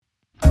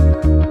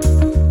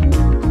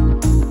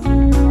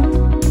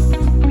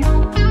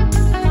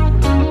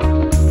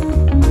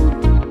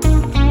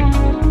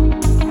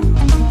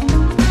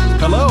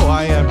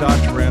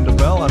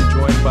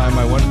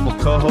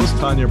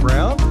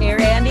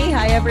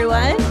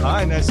everyone.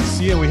 Hi, nice to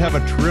see you. We have a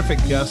terrific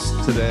guest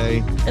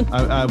today.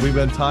 We've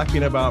been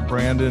talking about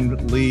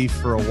Brandon Lee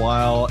for a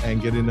while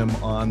and getting him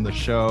on the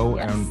show.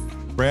 Yes.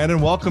 And Brandon,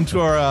 welcome to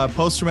our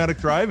post-traumatic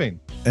driving.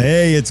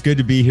 Hey, it's good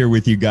to be here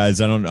with you guys.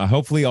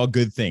 Hopefully all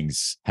good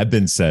things have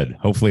been said.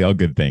 Hopefully all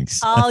good things.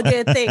 All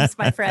good things,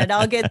 my friend.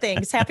 All good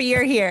things. Happy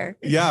you're here.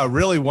 Yeah,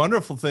 really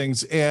wonderful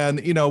things. And,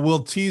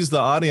 we'll tease the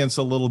audience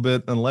a little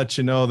bit and let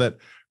you know that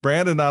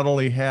Brandon not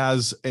only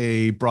has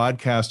a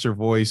broadcaster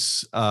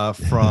voice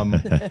from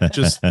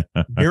just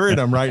hearing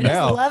him right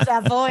now. I love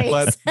that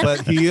voice.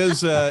 but he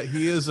is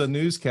a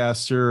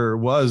newscaster.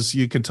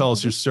 You can tell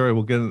us your story.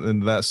 We'll get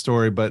into that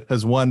story, but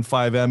has won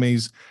 5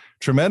 Emmys,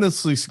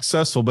 tremendously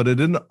successful, but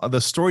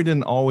the story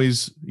didn't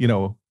always,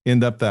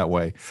 end up that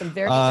way. Some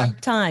very dark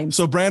times.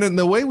 So Brandon,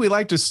 the way we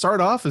like to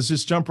start off is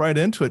just jump right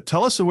into it.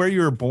 Tell us where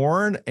you were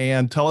born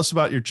and tell us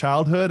about your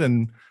childhood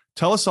and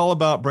tell us all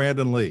about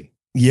Brandon Lee.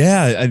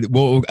 Yeah.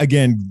 Well,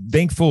 again,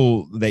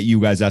 thankful that you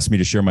guys asked me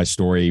to share my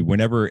story.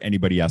 Whenever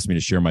anybody asks me to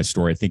share my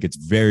story, I think it's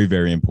very,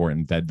 very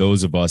important that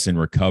those of us in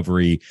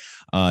recovery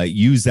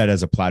use that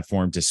as a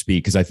platform to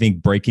speak, because I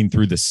think breaking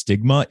through the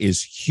stigma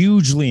is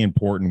hugely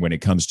important when it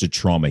comes to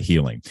trauma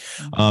healing.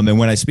 And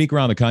when I speak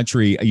around the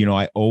country,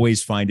 I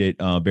always find it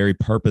very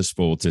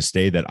purposeful to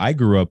say that I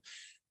grew up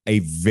a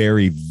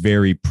very,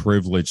 very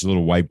privileged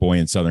little white boy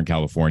in Southern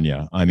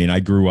California. I mean, I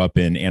grew up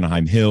in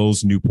Anaheim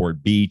Hills,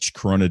 Newport Beach,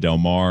 Corona del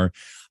Mar,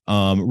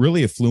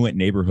 really affluent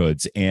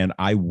neighborhoods. And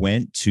I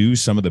went to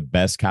some of the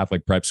best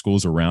Catholic prep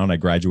schools around. I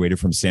graduated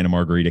from Santa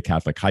Margarita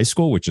Catholic High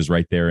School, which is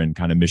right there in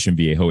kind of Mission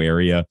Viejo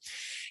area.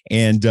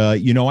 And,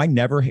 I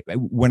never,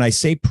 when I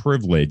say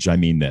privilege, I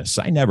mean this,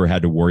 I never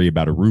had to worry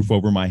about a roof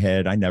over my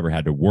head. I never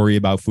had to worry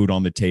about food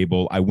on the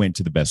table. I went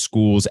to the best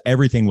schools.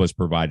 Everything was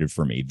provided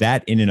for me.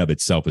 That in and of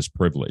itself is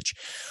privilege.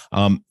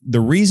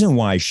 The reason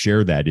why I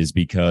share that is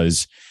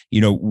because,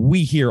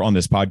 we here on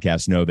this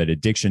podcast know that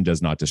addiction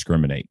does not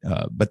discriminate,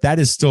 but that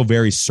is still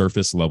very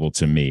surface level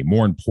to me.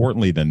 More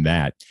importantly than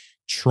that,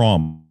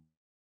 trauma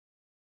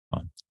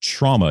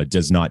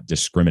does not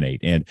discriminate.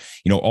 And,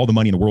 all the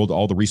money in the world,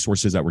 all the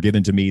resources that were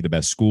given to me, the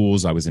best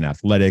schools, I was in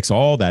athletics,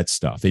 all that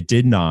stuff, it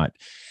did not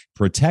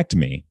protect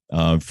me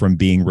from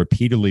being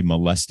repeatedly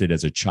molested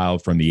as a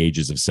child from the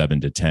ages of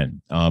 7 to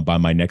 10 by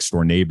my next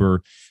door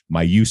neighbor,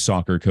 my youth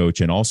soccer coach,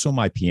 and also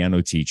my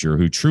piano teacher,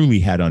 who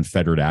truly had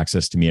unfettered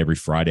access to me every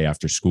Friday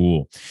after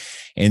school.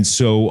 And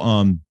so,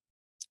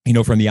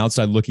 from the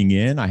outside looking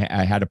in,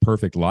 I had a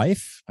perfect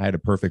life. I had a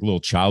perfect little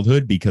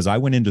childhood because I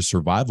went into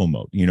survival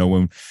mode.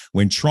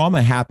 When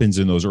trauma happens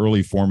in those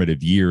early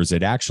formative years,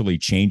 it actually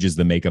changes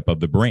the makeup of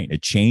the brain.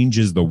 It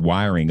changes the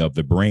wiring of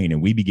the brain,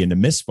 and we begin to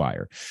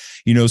misfire.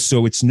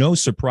 So it's no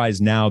surprise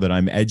now that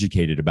I'm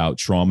educated about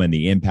trauma and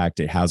the impact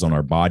it has on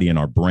our body and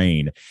our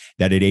brain,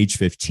 that at age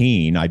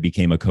 15, I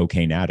became a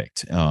cocaine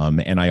addict.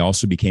 And I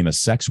also became a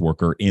sex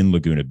worker in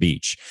Laguna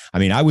Beach. I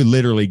mean, I would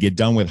literally get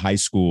done with high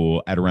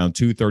school at around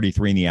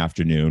 2:33 in the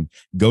afternoon,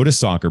 go to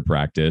soccer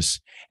practice,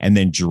 and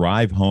then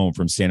drive home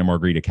from Santa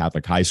Margarita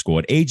Catholic High School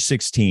at age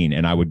 16.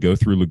 And I would go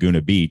through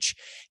Laguna Beach.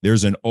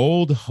 There's an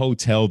old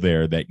hotel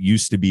there that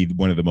used to be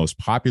one of the most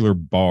popular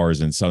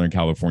bars in Southern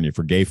California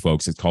for gay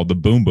folks. It's called the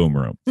Boom Boom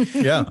Room.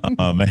 Yeah.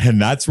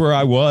 And that's where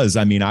I was.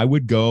 I mean, I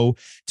would go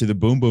to the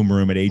Boom Boom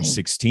Room at age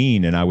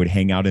 16 and I would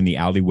hang out in the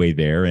alleyway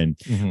there. And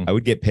I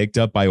would get picked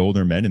up by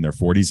older men in their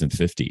 40s and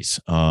 50s.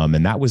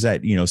 And that was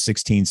at,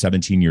 16,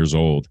 17 years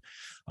old.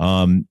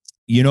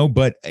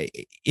 But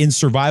in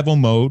survival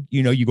mode,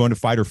 you go into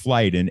fight or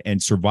flight,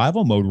 and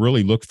survival mode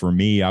really looked for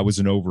me. I was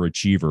an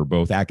overachiever,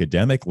 both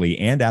academically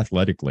and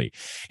athletically.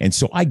 And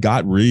so I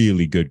got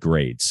really good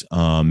grades.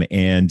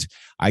 And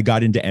I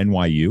got into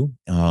NYU,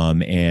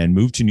 and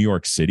moved to New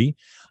York City.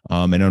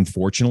 And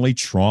unfortunately,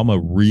 trauma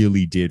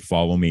really did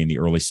follow me in the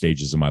early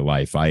stages of my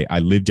life. I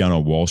lived down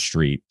on Wall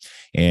Street,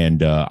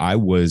 and I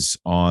was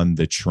on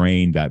the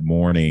train that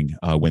morning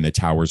when the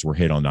towers were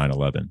hit on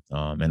 9/11,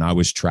 and I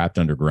was trapped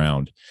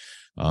underground.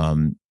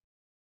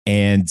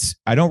 And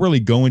I don't really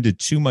go into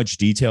too much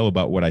detail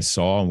about what I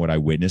saw and what I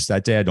witnessed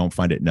that day. I don't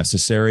find it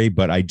necessary,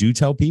 but I do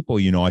tell people,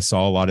 I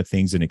saw a lot of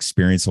things and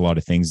experienced a lot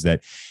of things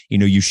that,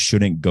 you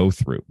shouldn't go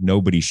through.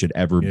 Nobody should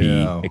ever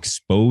be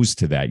exposed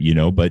to that,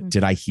 but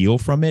did I heal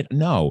from it?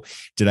 No.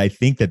 Did I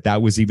think that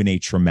that was even a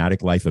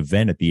traumatic life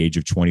event at the age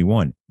of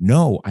 21?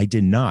 No, I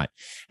did not.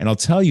 And I'll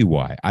tell you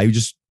why. I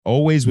just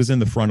always was in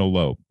the frontal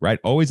lobe, right?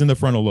 Always in the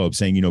frontal lobe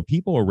saying,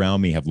 people around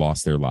me have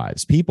lost their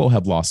lives. People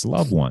have lost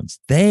loved ones.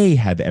 They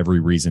have every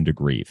reason to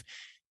grieve.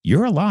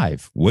 You're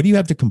alive. What do you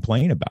have to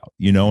complain about?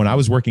 And I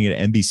was working at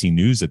NBC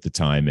News at the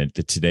time at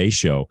the Today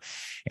Show.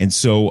 And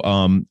so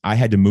I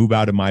had to move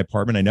out of my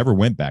apartment. I never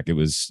went back. It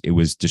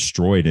was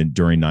destroyed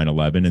during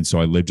 9/11. And so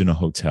I lived in a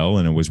hotel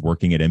and I was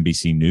working at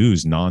NBC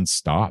News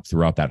nonstop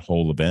throughout that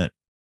whole event.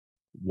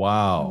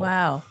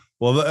 Wow.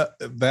 Well,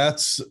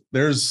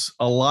 there's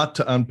a lot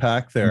to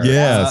unpack there.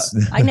 Yes,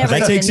 I never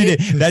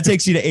that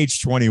takes you to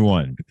age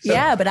 21.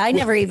 Yeah, but I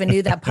never even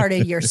knew that part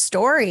of your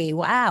story.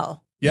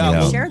 Wow.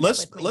 Yeah. Well,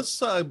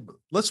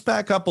 let's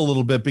back up a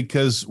little bit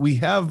because we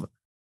have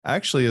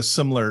actually a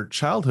similar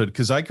childhood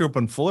because I grew up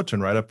in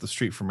Fullerton, right up the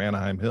street from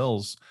Anaheim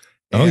Hills.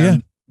 Oh, yeah.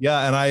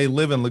 Yeah, and I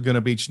live in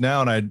Laguna Beach now,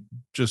 and I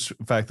just,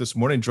 in fact, this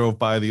morning drove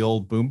by the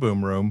old Boom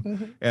Boom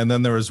Room, and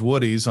then there was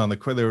Woody's on the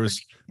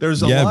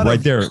there's a lot right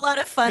of there. A lot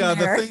of fun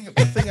there.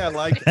 The thing I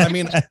like, I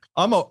mean,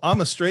 I'm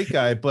a straight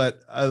guy,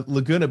 but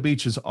Laguna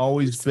Beach has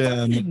always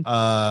been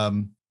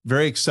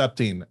very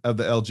accepting of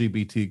the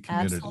LGBT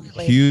community.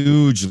 Absolutely.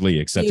 Hugely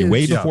accepting.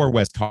 Way Yeah. before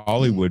West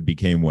Hollywood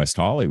became West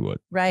Hollywood.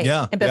 Right.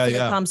 Yeah, And before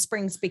yeah. Palm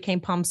Springs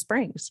became Palm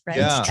Springs, right?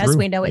 Yeah. As True.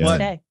 we know it Yeah.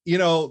 today. You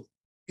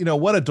know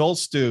what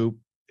adults do,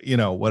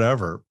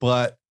 whatever,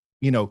 but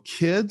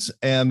kids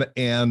and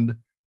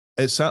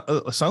it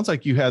sounds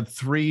like you had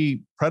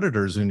 3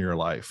 predators in your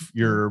life: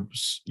 your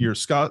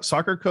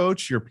soccer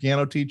coach, your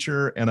piano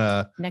teacher, and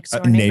a Next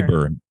door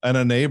Neighbor.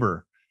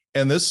 neighbor.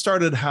 And this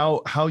started,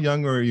 how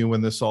young were you when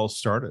this all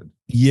started?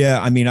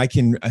 Yeah, I mean,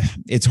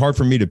 it's hard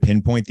for me to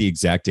pinpoint the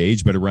exact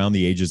age, but around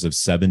the ages of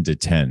 7 to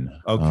 10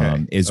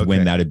 is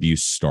when that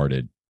abuse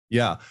started.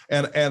 Yeah.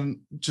 And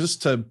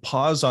just to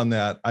pause on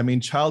that, I mean,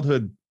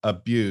 childhood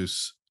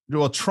abuse,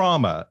 well,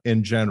 trauma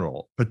in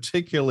general,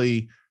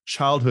 particularly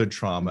childhood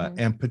trauma,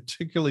 and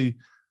particularly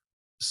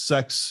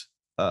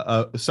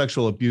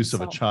sexual abuse of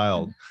a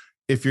child.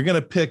 If you're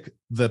going to pick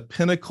the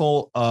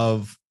pinnacle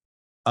of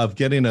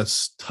getting a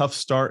tough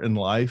start in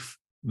life,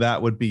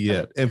 that would be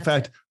it. In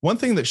fact, one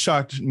thing that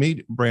shocked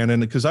me, Brandon,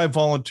 because I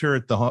volunteer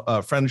at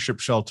the friendship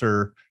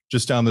shelter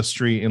just down the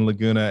street in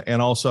Laguna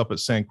and also up at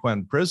San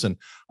Quentin Prison,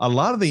 a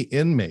lot of the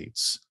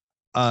inmates,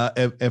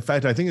 in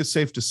fact, I think it's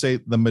safe to say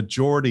the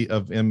majority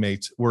of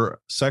inmates were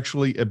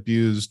sexually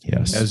abused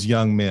as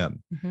young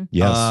men,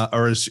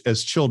 or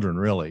as children,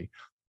 really.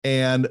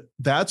 And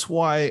that's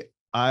why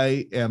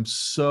I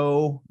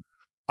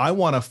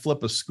want to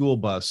flip a school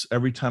bus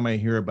every time I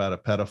hear about a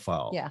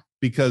pedophile. Yeah.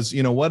 Because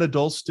what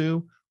adults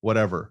do,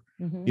 whatever.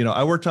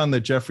 I worked on the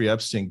Jeffrey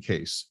Epstein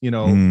case.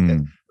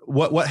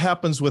 What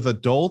happens with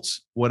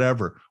adults,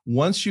 whatever.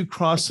 Once you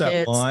cross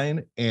that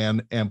line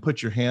and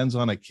put your hands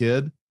on a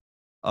kid,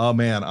 oh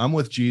man, I'm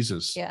with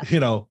Jesus. Yeah.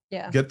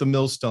 Get the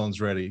millstones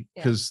ready,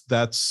 because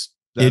that's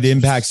it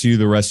impacts you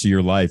the rest of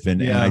your life.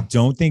 And I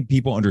don't think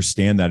people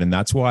understand that. And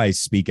that's why I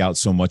speak out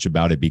so much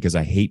about it, because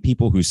I hate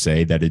people who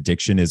say that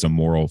addiction is a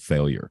moral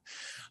failure.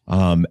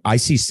 I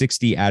see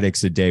 60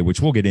 addicts a day,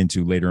 which we'll get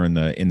into later in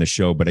the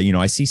show, but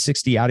I see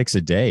 60 addicts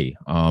a day.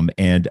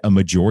 And a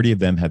majority of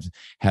them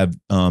have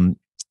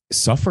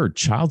suffered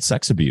child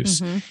sex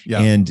abuse.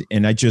 And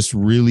I just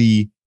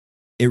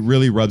it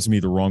really rubs me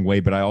the wrong way,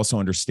 but I also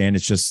understand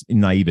it's just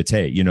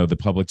naivete. The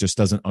public just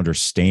doesn't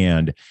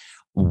understand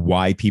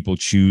why people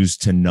choose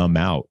to numb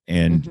out.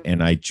 And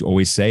I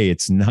always say,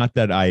 it's not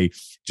that I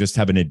just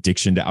have an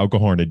addiction to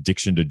alcohol or an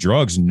addiction to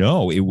drugs.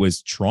 No, it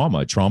was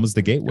trauma. Trauma's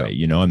the gateway,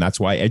 and that's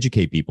why I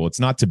educate people. It's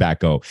not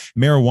tobacco.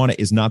 Marijuana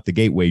is not the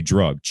gateway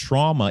drug.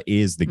 Trauma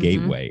is the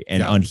gateway,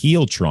 and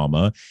unhealed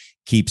trauma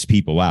keeps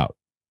people out.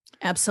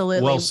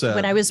 Absolutely. Well said.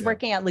 When I was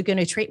working at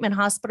Laguna Treatment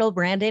Hospital,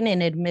 Brandon,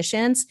 in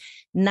admissions,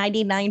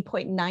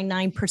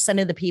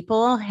 99.99% of the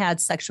people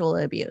had sexual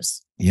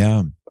abuse.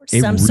 Yeah.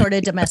 Some sort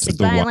of domestic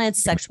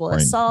violence, sexual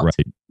assault.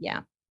 Right. Yeah.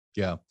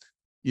 Yeah.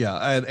 Yeah.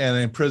 And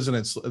in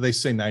prison, they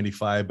say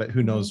 95, but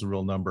who knows the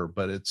real number,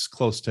 but it's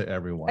close to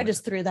everyone. I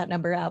just threw that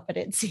number out, but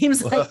it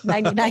seems like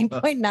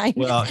 99.9.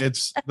 Well,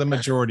 it's the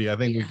majority. I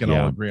think we can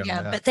all agree on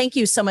that. But thank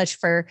you so much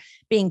for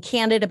being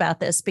candid about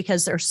this,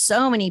 because there's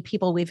so many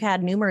people. We've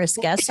had numerous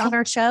guests on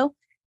our show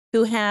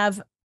who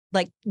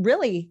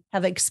really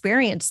have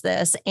experienced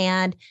this,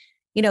 and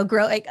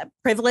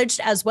privileged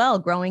as well,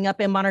 growing up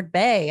in Monarch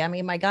Bay. I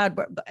mean, my God,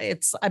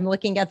 I'm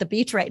looking at the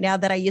beach right now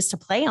that I used to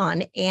play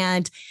on.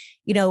 And,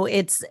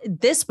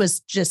 this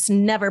was just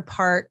never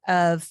part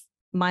of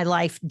my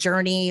life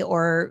journey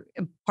or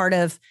part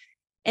of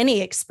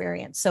any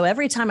experience. So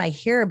every time I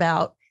hear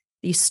about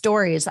these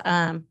stories,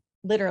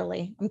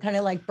 literally, I'm kind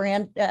of like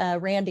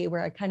Randy,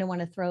 where I kind of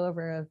want to throw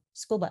over a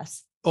school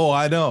bus. Oh,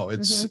 I know.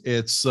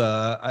 It's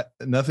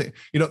nothing,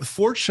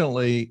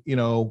 fortunately,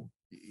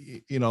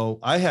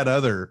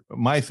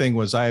 my thing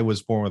was I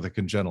was born with a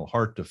congenital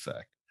heart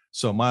defect.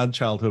 So my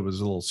childhood was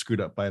a little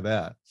screwed up by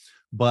that.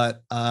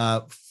 But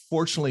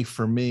fortunately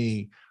for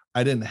me,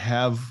 I didn't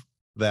have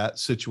that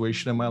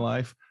situation in my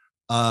life.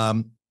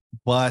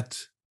 But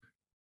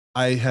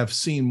I have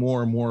seen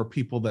more and more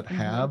people that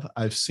have.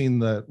 I've seen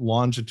the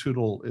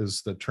longitudinal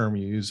is the term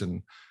you use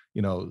in,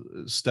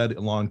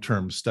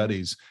 long-term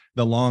studies,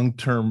 the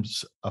long-term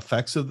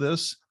effects of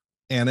this.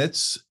 And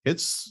it's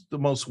the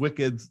most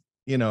wicked,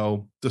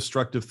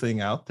 destructive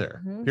thing out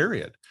there,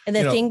 period. And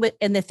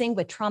the thing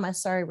with trauma,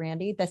 sorry,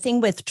 Randy, the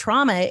thing with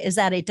trauma is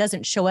that it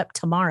doesn't show up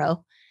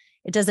tomorrow.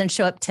 It doesn't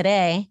show up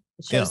today.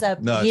 It shows up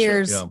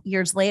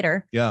years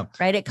later. Yeah.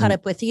 Right. It caught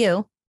up with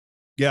you.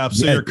 Yeah.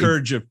 So your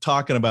courage of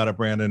talking about it,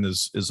 Brandon,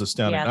 is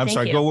astounding. I'm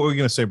sorry. What were you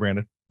going to say,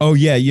 Brandon? Oh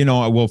yeah.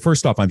 Well,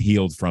 first off, I'm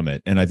healed from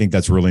it. And I think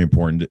that's really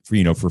important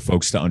for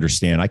folks to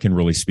understand. I can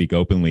really speak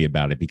openly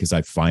about it because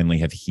I finally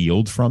have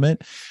healed from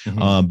it.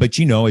 But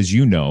as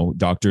you know,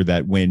 doctor,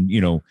 that when,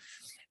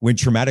 when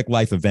traumatic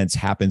life events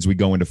happens, we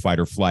go into fight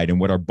or flight.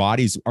 And what our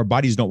bodies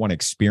don't want to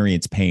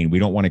experience pain. We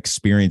don't want to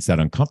experience that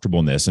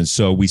uncomfortableness. And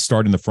so we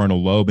start in the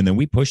frontal lobe, and then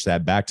we push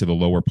that back to the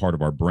lower part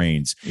of our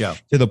brains,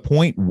 to the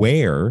point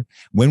where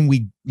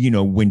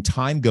when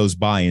time goes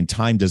by, and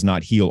time does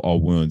not heal all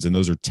wounds. And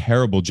those are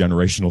terrible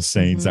generational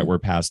sayings that were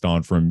passed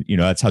on from,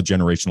 that's how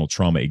generational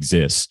trauma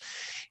exists.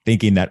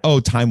 Thinking that,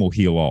 time will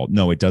heal all.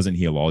 No, it doesn't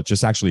heal all. It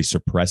just actually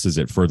suppresses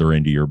it further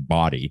into your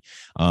body.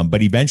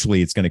 But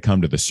eventually it's going to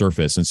come to the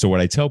surface. And so what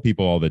I tell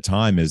people all the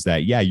time is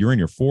that, you're in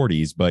your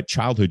 40s, but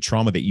childhood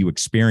trauma that you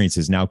experience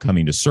is now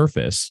coming to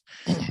surface,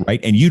 right?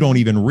 And you don't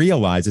even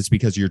realize it's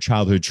because of your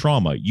childhood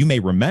trauma. You may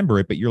remember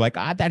it, but you're like,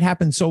 that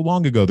happened so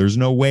long ago. There's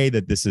no way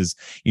that this is,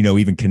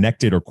 even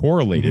connected or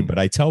correlated. But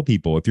I tell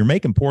people, if you're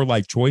making poor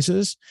life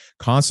choices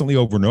constantly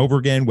over and over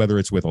again, whether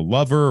it's with a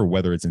lover or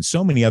whether it's in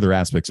so many other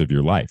aspects of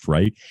your life,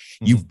 right?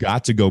 You've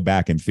got to go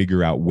back and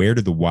figure out, where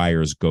do the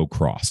wires go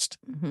crossed?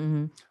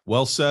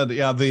 Well said.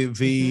 Yeah, the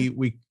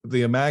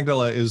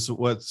amygdala is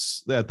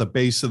what's at the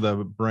base of the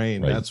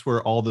brain. Right. That's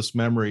where all this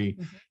memory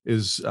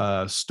is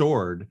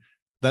stored.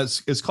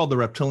 It's called the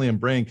reptilian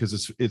brain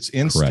because it's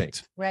instinct.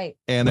 Correct. Right.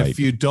 And if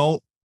you don't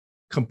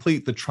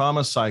complete the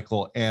trauma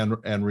cycle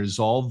and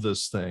resolve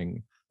this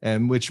thing,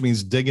 and which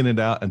means digging it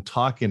out and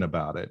talking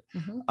about it,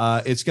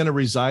 it's going to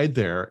reside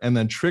there, and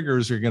then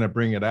triggers are going to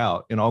bring it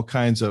out in all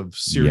kinds of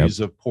series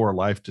of poor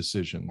life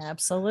decisions.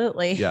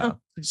 Absolutely. Yeah.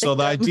 So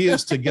the idea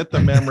is to get the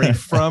memory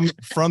from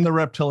the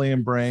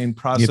reptilian brain,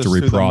 process, you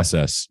have to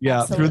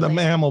reprocess. Through the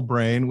mammal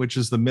brain, which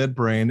is the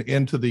midbrain,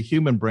 into the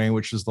human brain,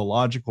 which is the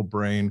logical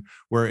brain,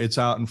 where it's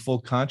out in full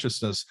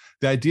consciousness.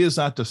 The idea is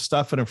not to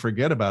stuff it and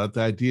forget about it.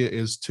 The idea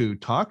is to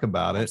talk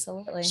about it,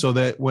 so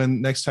that when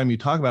next time you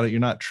talk about it, you're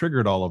not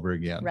triggered all over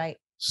again. Right.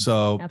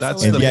 So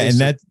that's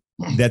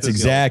that's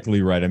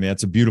exactly right. I mean,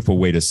 that's a beautiful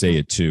way to say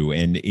it too.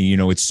 And,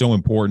 it's so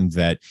important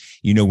that,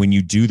 when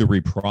you do the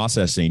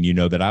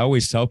reprocessing, that I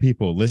always tell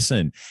people,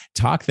 listen,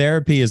 talk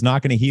therapy is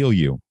not going to heal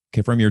you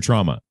from your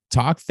trauma.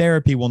 Talk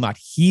therapy will not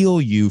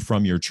heal you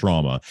from your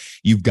trauma.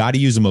 You've got to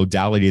use a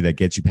modality that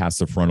gets you past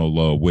the frontal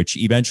lobe, which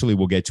eventually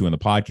we'll get to in the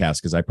podcast,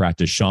 because I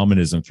practice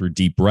shamanism through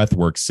deep breath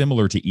work,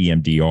 similar to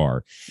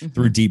EMDR.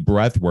 Through deep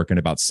breath work, in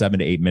about 7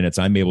 to 8 minutes,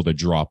 I'm able to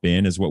drop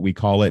in, is what we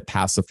call it,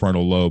 past the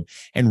frontal lobe,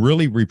 and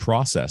really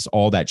reprocess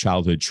all that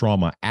childhood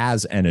trauma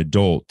as an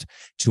adult,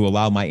 to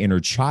allow my inner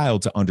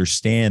child to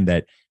understand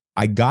that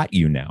I got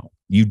you now.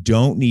 You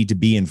don't need to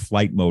be in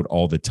flight mode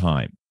all the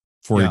time.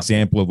 For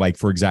example,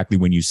 for exactly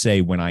when you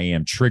say, when I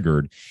am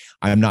triggered,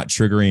 I'm not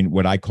triggering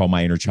what I call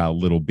my inner child,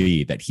 little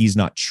b, that he's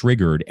not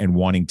triggered and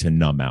wanting to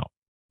numb out.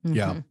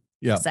 Yeah.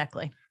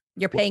 Exactly.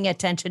 You're paying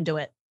attention to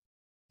it.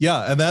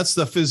 Yeah. And that's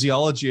the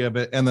physiology of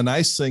it. And the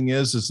nice thing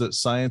is that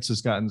science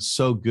has gotten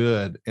so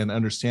good and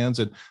understands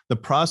it. The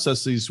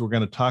processes we're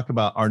going to talk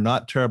about are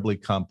not terribly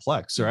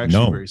complex. They're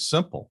actually very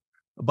simple,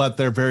 but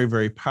they're very,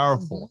 very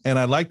powerful. And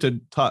I'd like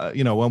to talk,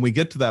 when we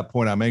get to that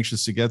point, I'm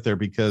anxious to get there,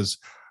 because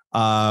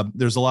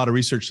there's a lot of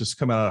research that's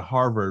come out of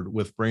Harvard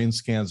with brain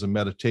scans and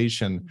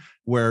meditation,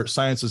 where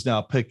science is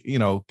now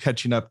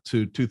catching up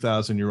to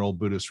 2,000-year-old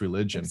Buddhist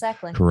religion.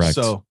 Exactly. Correct.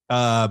 So,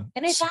 and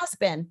it has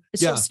been.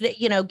 It's just,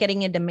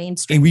 getting into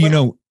mainstream.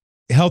 And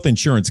health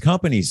insurance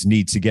companies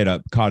need to get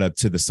caught up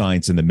to the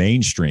science in the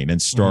mainstream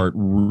and start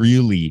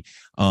really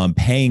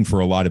paying for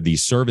a lot of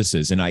these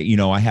services. And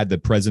I had the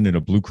president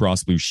of Blue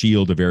Cross Blue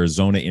Shield of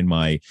Arizona in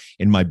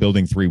my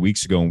building 3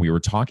 weeks ago, and we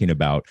were talking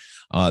about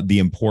the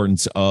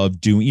importance of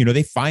doing,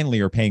 they finally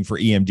are paying for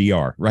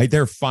EMDR, right?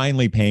 They're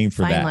finally paying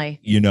for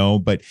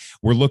that, but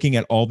we're looking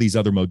at all these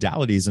other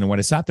modalities. And when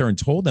I sat there and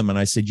told them, and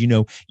I said,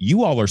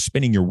 you all are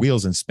spinning your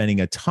wheels and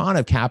spending a ton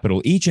of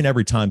capital each and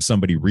every time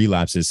somebody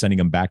relapses, sending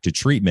them back to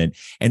treatment.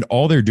 And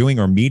all they're doing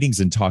are meetings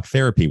and talk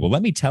therapy. Well,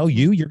 let me tell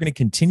you, you're going to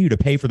continue to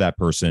pay for that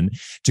person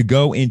to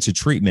go into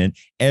treatment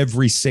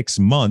every 6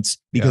 months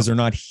because they're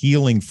not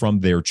healing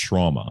from their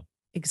trauma.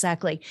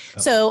 Exactly.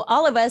 So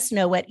all of us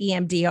know what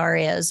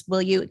EMDR is.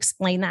 Will you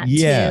explain that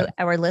to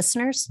our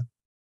listeners?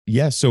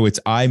 Yeah. So it's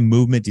eye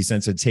movement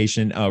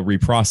desensitization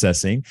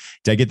reprocessing.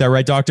 Did I get that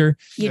right, doctor?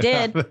 You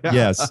did.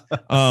 Yes.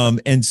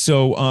 And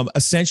so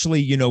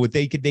essentially,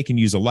 they can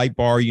use a light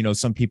bar,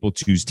 some people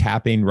choose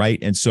tapping, right?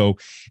 And so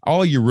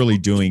all you're really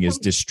doing is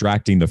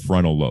distracting the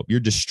frontal lobe. You're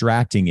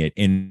distracting it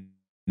in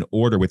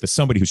order with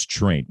somebody who's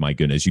trained. My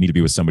goodness, you need to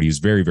be with somebody who's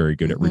very, very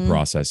good at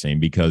reprocessing,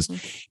 because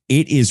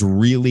it is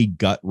really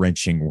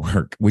gut-wrenching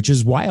work, which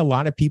is why a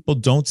lot of people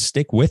don't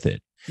stick with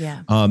it.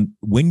 Yeah.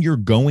 When you're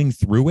going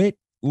through it,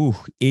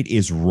 it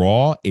is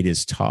raw. It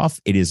is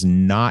tough. It is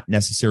not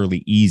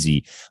necessarily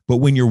easy. But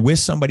when you're with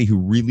somebody who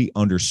really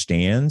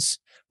understands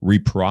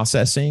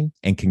reprocessing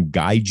and can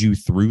guide you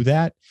through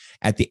that,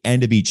 at the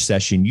end of each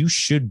session, you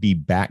should be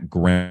back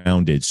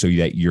grounded so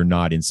that you're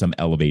not in some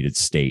elevated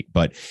state.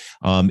 But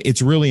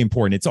it's really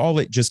important. It's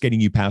all just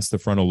getting you past the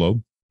frontal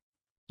lobe.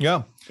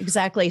 Yeah,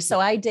 exactly. So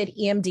I did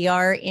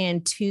EMDR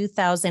in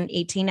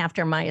 2018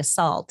 after my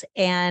assault.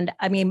 And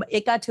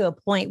it got to a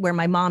point where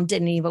my mom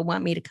didn't even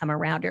want me to come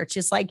around her.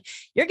 She's like,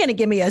 you're going to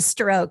give me a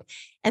stroke.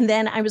 And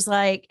then I was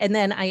like, and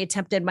then I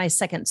attempted my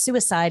second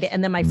suicide.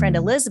 And then my friend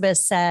Elizabeth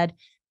said,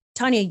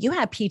 Tanya, you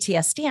have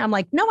PTSD. I'm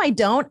like, no, I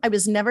don't. I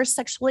was never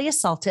sexually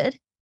assaulted.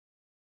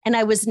 And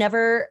I was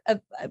never,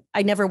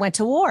 I never went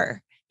to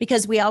war,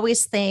 because we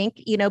always think,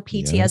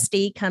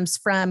 PTSD comes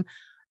from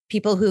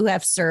people who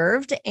have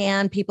served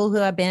and people who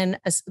have been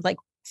like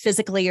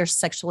physically or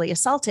sexually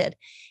assaulted.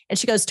 And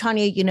she goes,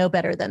 Tanya, you know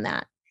better than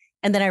that.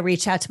 And then I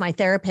reached out to my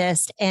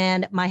therapist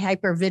and my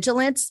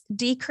hypervigilance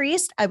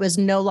decreased. I was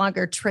no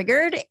longer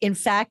triggered. In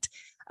fact,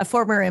 a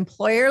former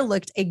employer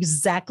looked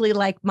exactly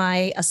like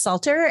my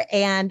assaulter.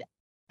 And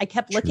I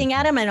kept looking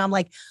at him and I'm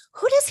like,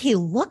 who does he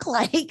look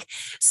like?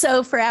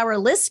 So for our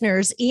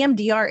listeners,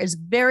 EMDR is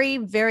very,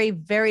 very,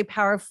 very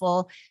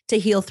powerful to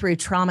heal through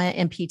trauma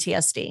and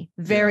PTSD.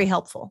 Very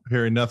helpful.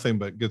 Hearing nothing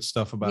but good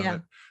stuff about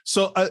it.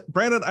 So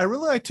Brandon, I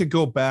really like to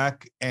go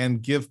back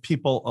and give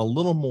people a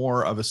little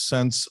more of a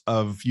sense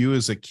of you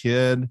as a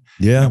kid.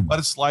 Yeah. What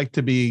it's like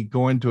to be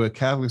going to a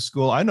Catholic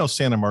school. I know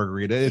Santa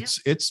Margarita.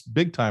 It's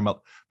big time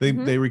up.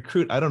 They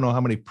recruit, I don't know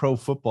how many pro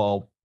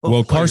football.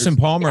 Well, players.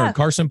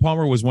 Carson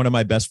Palmer was one of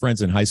my best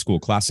friends in high school,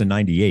 class of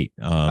 98.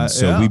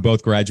 So we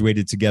both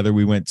graduated together.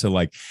 We went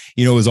to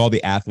it was all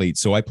the athletes.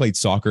 So I played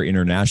soccer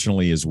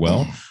internationally as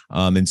well.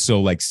 And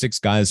so 6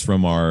 guys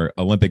from our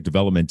Olympic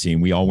development team,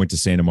 we all went to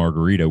Santa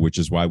Margarita, which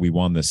is why we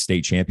won the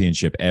state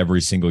championship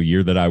every single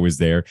year that I was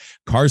there.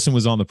 Carson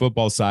was on the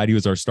football side. He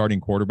was our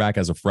starting quarterback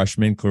as a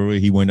freshman. Clearly,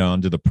 he went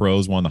on to the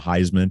pros, won the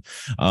Heisman.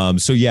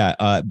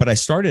 But I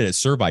started at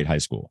Servite High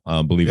School,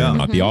 believe it or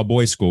not, the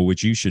all-boys school,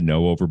 which you should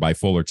know, over by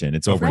Fullerton.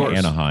 It's over in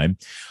Anaheim.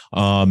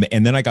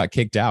 And then I got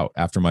kicked out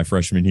after my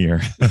freshman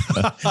year.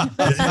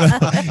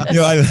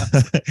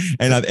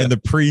 And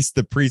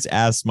the priest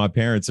asked my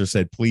parents, or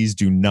said, please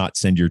do not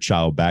send your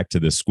child back to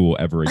this school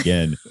ever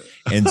again.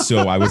 And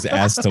so I was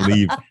asked to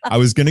leave. I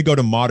was going to go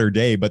to Mater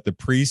Dei, but the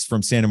priest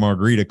from Santa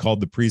Margarita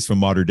called the priest from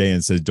Mater Dei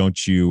and said,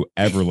 don't you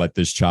ever let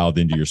this child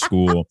into your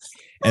school.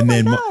 And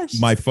then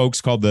my folks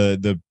called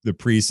the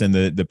priest and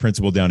the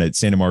principal down at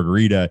Santa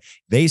Margarita.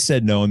 They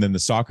said no. And then the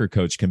soccer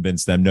coach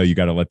convinced them, no, you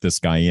got to let this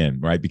guy in,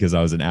 right? Because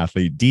I was an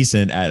athlete,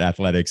 decent at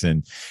athletics,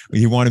 and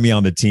he wanted me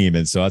on the team.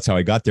 And so that's how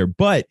I got there.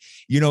 But,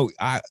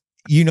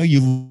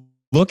 you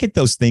look at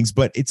those things,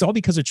 but it's all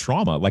because of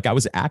trauma. I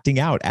was acting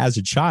out as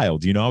a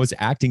child, I was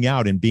acting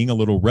out and being a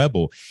little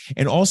rebel.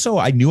 And also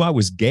I knew I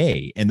was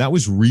gay, and that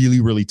was really,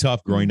 really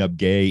tough growing up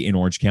gay in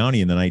Orange County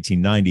in the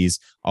 1990s,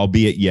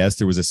 albeit, yes,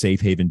 there was a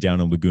safe haven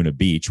down in Laguna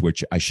Beach,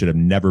 which I should have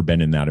never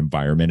been in that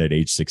environment at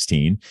age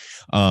 16.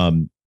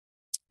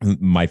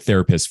 My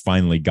therapist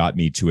finally got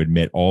me to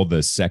admit all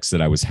the sex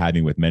that I was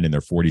having with men in their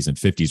 40s and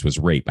 50s was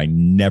rape. I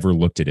never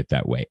looked at it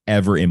that way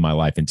ever in my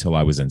life until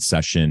I was in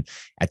session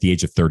at the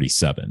age of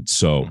 37.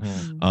 So,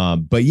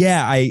 but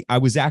yeah, I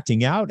was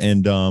acting out,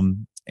 and,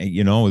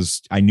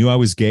 I knew I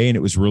was gay, and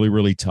it was really,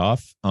 really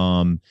tough.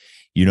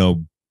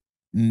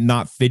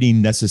 Not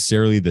fitting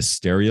necessarily the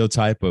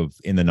stereotype of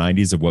in the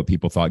 90s of what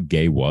people thought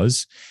gay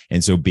was.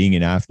 And so being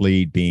an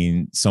athlete,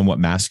 being somewhat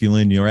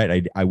masculine,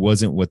 right? I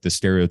wasn't what the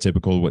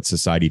stereotypical, what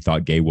society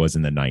thought gay was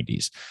in the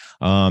 90s.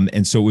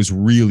 And so it was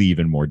really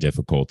even more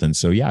difficult. And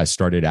so, I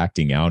started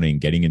acting out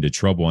and getting into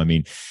trouble. I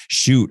mean,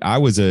 shoot, I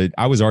was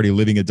already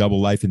living a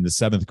double life in the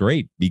 7th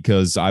grade,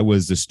 because I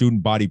was the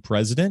student body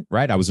president,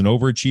 right? I was an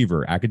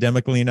overachiever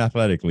academically and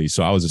athletically.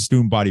 So I was a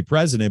student body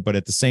president, but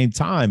at the same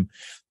time,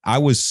 I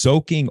was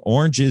soaking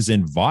oranges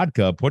in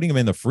vodka, putting them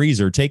in the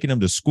freezer, taking them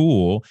to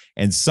school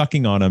and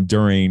sucking on them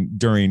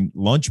during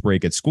lunch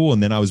break at school.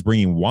 And then I was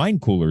bringing wine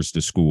coolers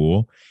to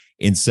school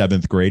in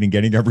 7th grade and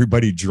getting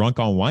everybody drunk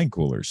on wine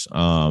coolers.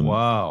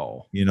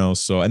 Wow.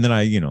 So, and then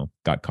I,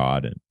 got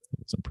caught, and it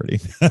wasn't pretty.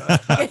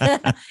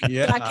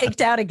 Got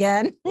kicked out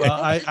again. Well,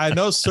 I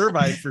know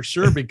Servite for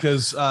sure,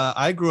 because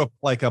I grew up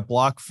a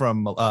block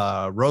from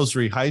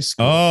Rosary High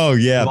School. Oh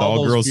yeah, the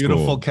all girls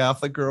beautiful school.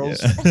 Catholic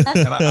girls. Yeah.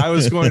 And I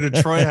was going to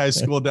Troy High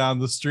School down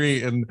the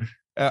street, and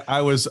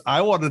I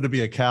wanted to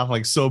be a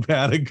Catholic so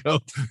bad and go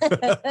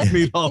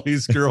meet all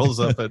these girls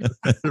up at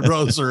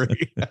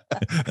Rosary.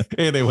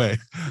 Anyway,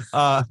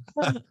 but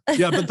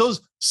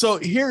those. So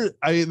here,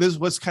 this is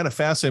what's kind of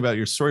fascinating about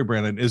your story,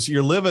 Brandon, is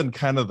you're living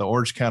kind of the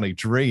Orange County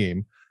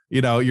dream.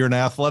 You're an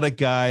athletic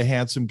guy,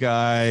 handsome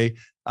guy,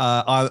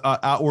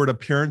 outward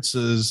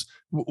appearances.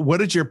 What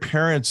did your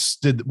parents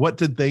what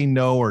did they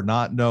know or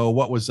not know?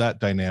 What was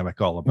that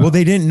dynamic all about? Well,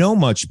 they didn't know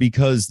much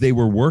because they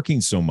were working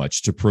so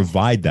much to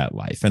provide that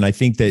life. And I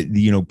think that,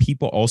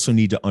 people also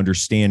need to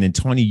understand, and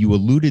Tony, you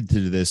alluded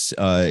to this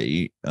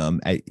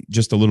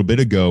just a little bit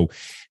ago,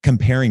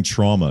 comparing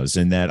traumas,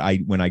 and that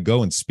when I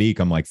go and speak,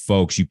 I'm like,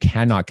 folks, you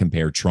cannot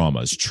compare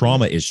traumas.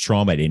 Trauma is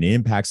trauma, and it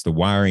impacts the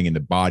wiring in the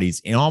bodies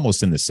in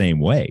almost in the same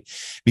way,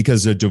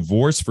 because a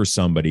divorce for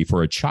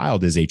a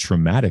child is a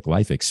traumatic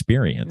life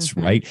experience,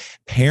 right?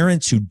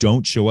 Parents who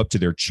don't show up to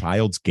their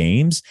child's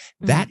games,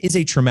 that is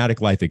a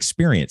traumatic life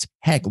experience.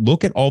 Heck,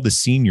 look at all the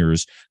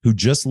seniors who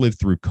just lived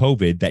through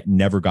COVID that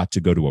never got to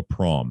go to a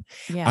prom.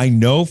 Yeah. I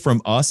know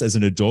from us as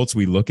an adults,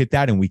 we look at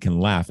that and we can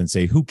laugh and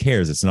say, who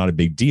cares? It's not a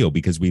big deal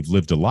because we've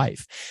lived a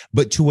life.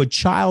 But to a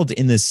child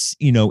in this,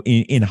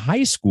 in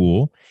high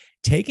school,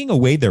 taking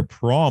away their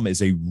prom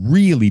is a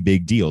really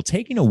big deal.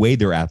 Taking away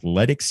their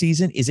athletic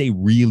season is a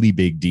really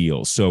big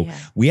deal. So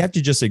we have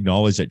to just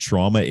acknowledge that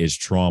trauma is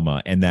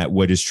trauma, and that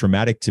what is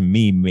traumatic to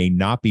me may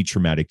not be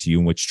traumatic to you,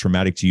 and what's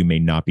traumatic to you may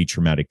not be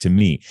traumatic to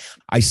me.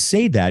 I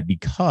say that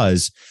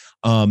because,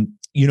 my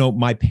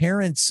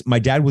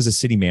dad was a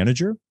city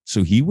manager,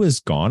 so he was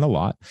gone a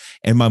lot.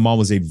 And my mom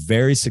was a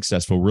very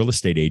successful real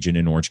estate agent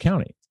in Orange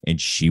County, and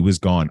she was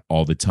gone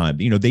all the time.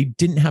 They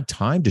didn't have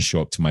time to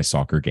show up to my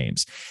soccer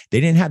games.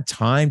 They didn't have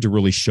time to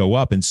really show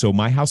up. And so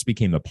my house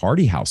became a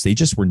party house. They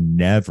just were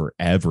never,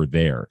 ever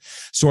there.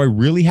 So I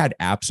really had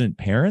absent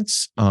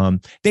parents.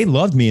 They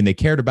loved me and they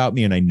cared about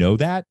me, and I know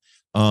that.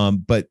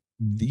 But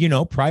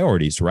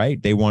priorities,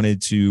 right? They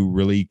wanted to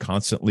really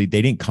constantly,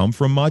 they didn't come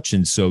from much.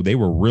 And so they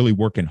were really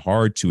working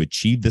hard to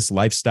achieve this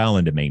lifestyle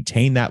and to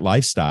maintain that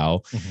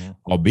lifestyle.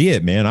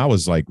 Albeit, man, I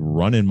was like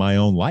running my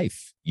own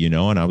life,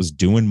 and I was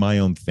doing my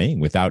own thing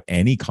without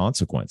any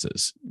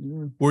consequences.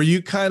 Were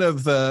you kind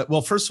of,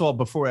 well, first of all,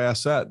 before I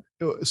ask that,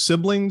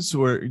 siblings,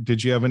 or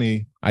did you have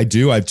any? I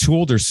do. I have two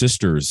older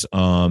sisters.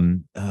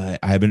 I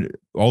have been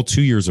all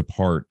 2 years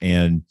apart.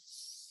 And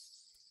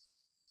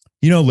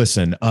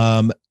listen,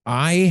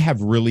 I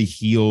have really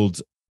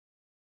healed,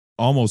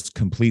 almost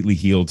completely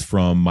healed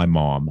from my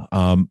mom.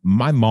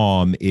 My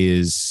mom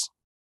is,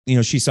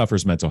 she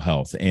suffers mental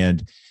health,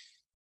 and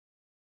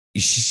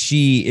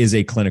she is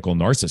a clinical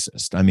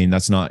narcissist. I mean,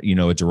 that's not,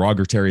 a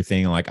derogatory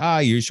thing like,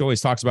 she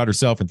always talks about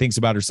herself and thinks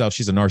about herself.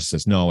 She's a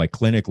narcissist. No, like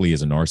clinically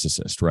is a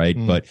narcissist. Right.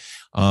 But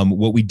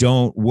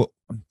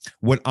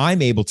what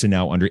I'm able to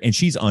now and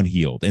she's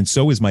unhealed. And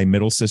so is my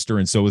middle sister.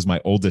 And so is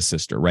my oldest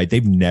sister. Right.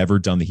 They've never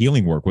done the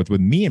healing work with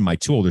me and my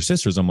two older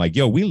sisters. I'm like,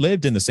 we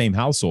lived in the same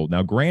household.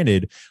 Now,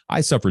 granted, I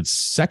suffered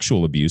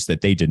sexual abuse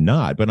that they did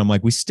not, but I'm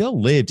like, we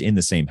still lived in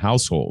the same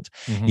household.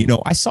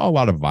 I saw a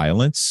lot of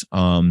violence.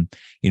 I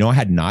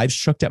had knives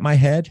chucked at my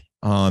head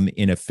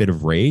in a fit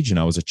of rage, and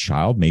I was a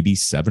child, maybe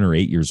 7 or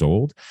 8 years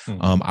old.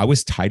 I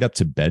was tied up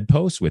to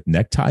bedposts with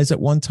neckties at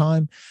one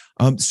time.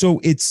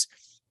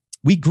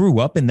 We grew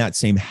up in that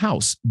same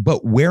house,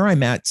 but where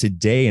I'm at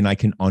today, and I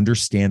can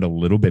understand a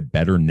little bit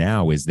better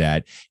now, is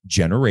that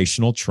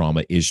generational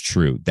trauma is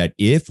true. That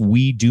if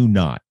we do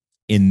not,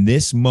 in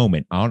this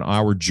moment on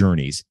our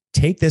journeys,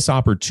 take this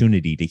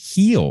opportunity to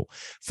heal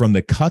from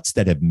the cuts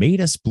that have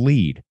made us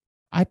bleed,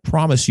 I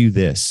promise you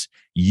this,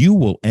 you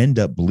will end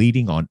up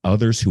bleeding on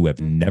others who have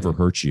never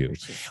hurt you.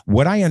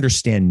 What I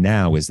understand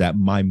now is that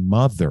my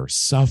mother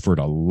suffered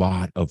a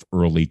lot of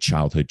early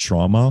childhood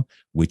trauma,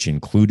 which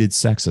included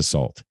sex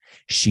assault.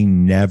 She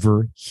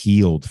never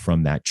healed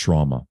from that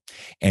trauma.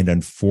 And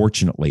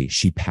unfortunately,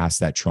 she passed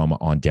that trauma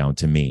on down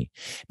to me.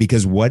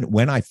 Because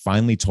when I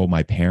finally told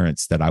my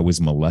parents that I was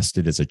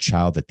molested as a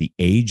child at the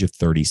age of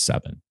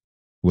 37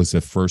 was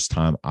the first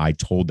time I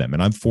told them,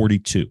 and I'm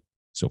 42,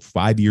 so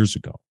 5 years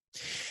ago.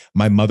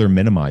 My mother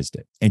minimized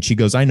it. And she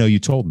goes, I know you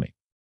told me.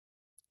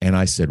 And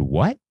I said,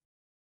 what?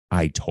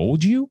 I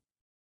told you?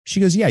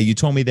 She goes, yeah, you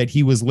told me that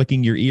he was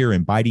licking your ear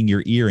and biting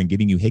your ear and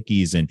giving you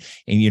hickeys and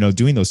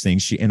doing those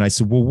things. And I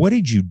said, well, what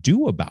did you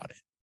do about it?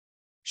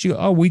 She goes,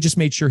 oh, we just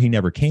made sure he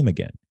never came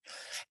again.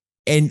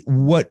 And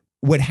what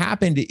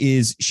happened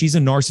is she's a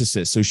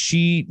narcissist. So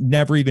she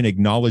never even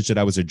acknowledged that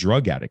I was a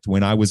drug addict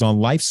when I was on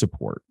life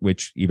support,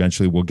 which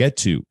eventually we'll get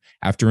to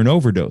after an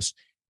overdose.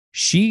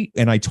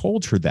 And I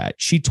told her that.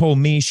 She told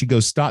me, she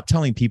goes, stop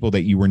telling people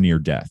that you were near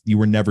death. You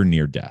were never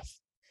near death.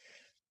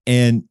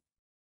 And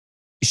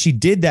she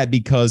did that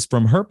because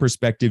from her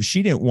perspective,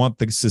 she didn't want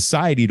the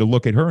society to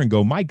look at her and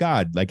go, my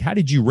God, like, how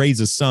did you raise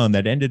a son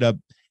that ended up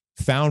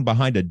found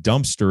behind a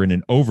dumpster in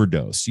an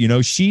overdose?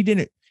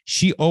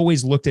 She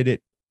always looked at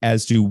it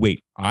as to,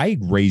 wait, I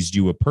raised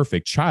you a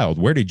perfect child.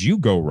 Where did you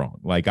go wrong?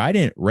 Like, I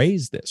didn't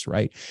raise this,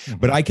 right?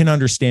 But I can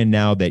understand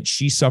now that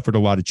she suffered a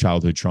lot of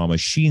childhood trauma.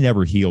 She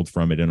never healed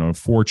from it. And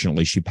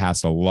unfortunately, she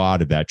passed a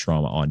lot of that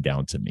trauma on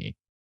down to me.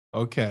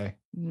 Okay.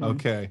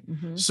 Okay.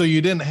 So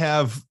you didn't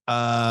have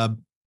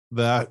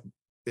that.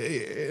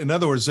 In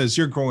other words, as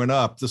you're growing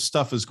up, this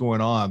stuff is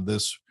going on,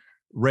 this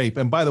rape.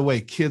 And by the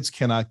way, kids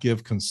cannot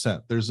give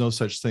consent. There's no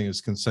such thing as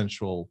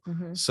consensual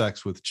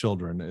sex with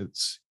children.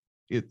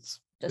 It's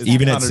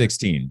even at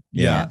 16.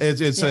 Yeah.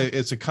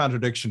 It's a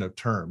contradiction of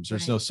terms.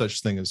 There's no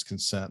such thing as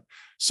consent.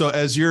 So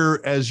as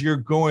you're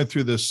going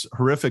through this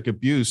horrific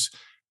abuse,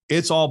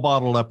 it's all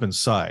bottled up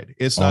inside.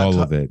 It's not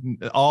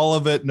all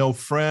of it, no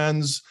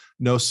friends,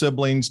 no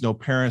siblings, no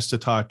parents to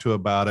talk to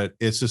about it.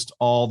 It's just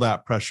all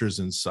that pressure's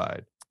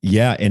inside.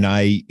 Yeah. And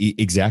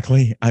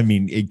exactly. I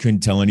mean, it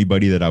couldn't tell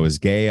anybody that I was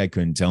gay. I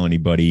couldn't tell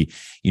anybody,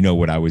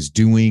 what I was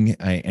doing.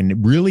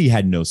 And really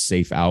had no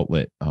safe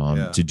outlet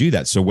to do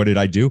that. So what did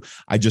I do?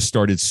 I just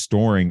started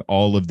storing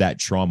all of that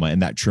trauma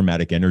and that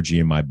traumatic energy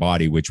in my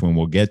body, which when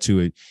we'll get to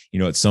it,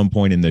 at some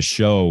point in the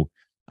show,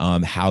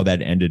 how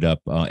that ended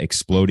up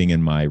exploding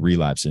in my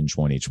relapse in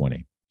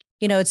 2020.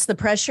 It's the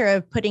pressure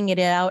of putting it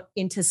out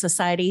into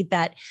society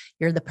that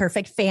you're the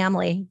perfect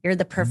family, you're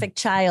the perfect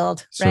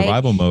child, right?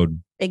 Survival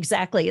mode.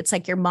 Exactly. It's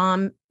like your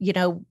mom,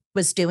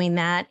 was doing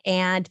that.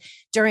 And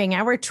during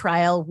our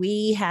trial,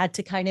 we had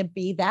to kind of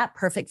be that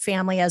perfect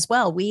family as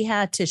well. We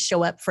had to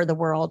show up for the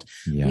world.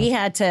 Yeah. We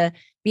had to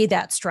be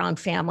that strong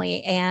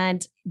family.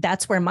 And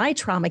that's where my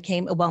trauma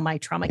came. Well, my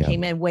trauma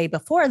came in way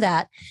before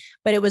that,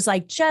 but it was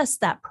like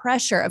just that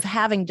pressure of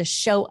having to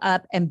show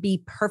up and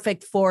be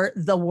perfect for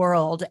the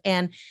world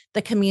and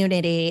the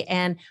community.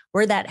 And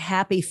we're that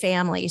happy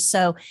family.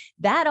 So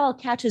that all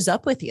catches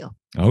up with you.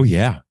 Oh,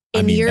 yeah.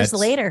 Years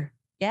later.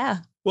 Yeah.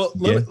 Well,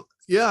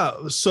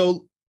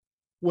 so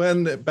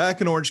when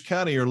back in Orange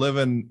County, you're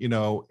living, in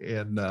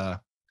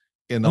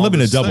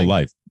living a double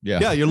life.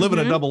 Yeah. You're living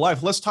a double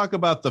life. Let's talk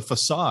about the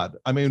facade.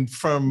 I mean,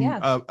 from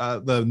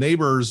the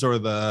neighbors or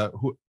the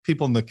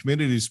people in the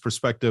community's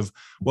perspective,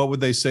 what would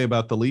they say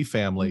about the Lee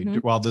family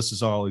while this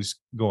is always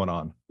going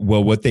on?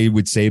 Well, what they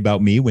would say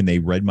about me when they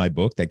read my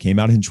book that came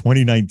out in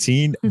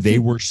 2019, they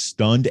were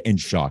stunned and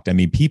shocked. I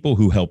mean, people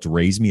who helped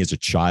raise me as a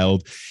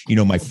child,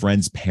 my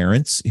friends'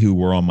 parents who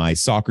were on my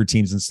soccer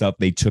teams and stuff,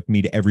 they took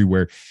me to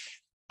everywhere.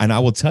 And I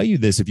will tell you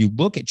this, if you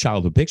look at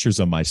childhood pictures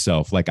of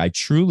myself, like I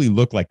truly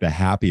look like the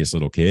happiest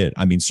little kid.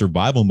 I mean,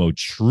 survival mode,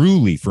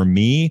 truly for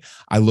me,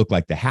 I look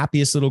like the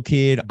happiest little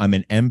kid. I'm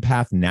an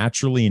empath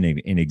naturally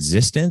in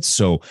existence.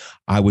 So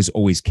I was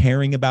always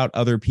caring about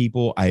other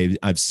people. I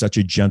have such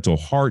a gentle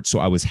heart. So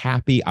I was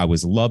happy. I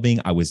was loving.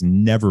 I was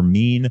never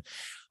mean.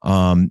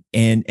 And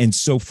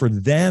so for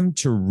them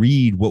to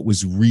read what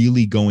was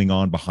really going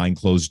on behind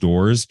closed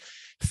doors,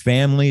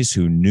 families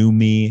who knew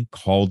me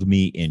called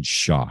me in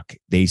shock.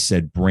 They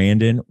said,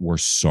 Brandon, we're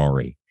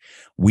sorry.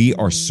 We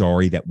are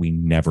sorry that we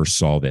never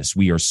saw this.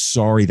 We are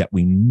sorry that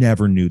we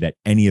never knew that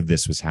any of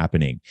this was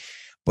happening.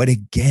 But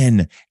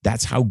again,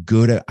 that's how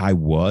good I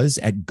was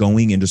at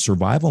going into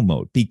survival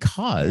mode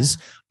because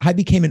I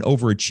became an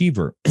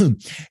overachiever.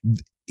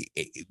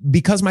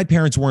 Because my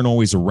parents weren't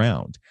always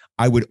around,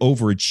 I would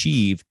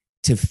overachieve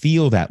to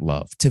feel that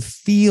love, to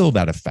feel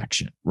that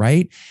affection,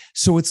 right?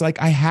 So it's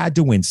like I had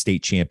to win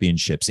state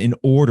championships in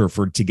order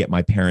to get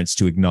my parents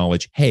to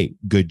acknowledge, hey,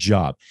 good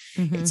job.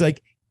 It's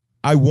like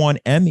I won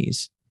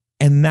Emmys.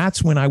 And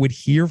that's when I would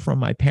hear from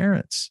my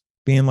parents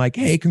being like,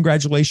 hey,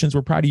 congratulations,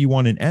 we're proud of you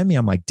won an Emmy.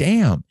 I'm like,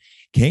 damn,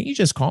 can't you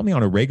just call me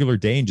on a regular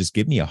day and just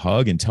give me a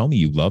hug and tell me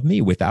you love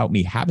me without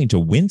me having to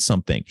win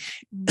something?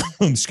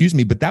 Excuse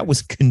me, but that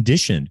was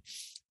conditioned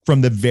from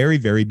the very,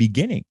 very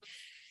beginning.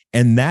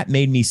 And that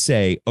made me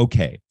say,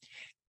 okay,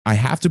 I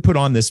have to put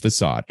on this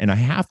facade and I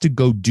have to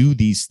go do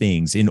these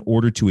things in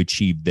order to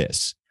achieve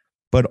this.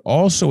 But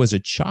also as a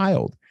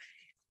child,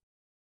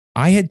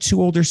 I had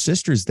two older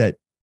sisters that,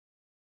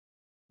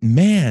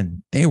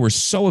 man, they were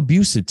so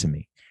abusive to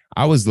me.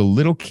 I was the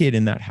little kid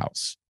in that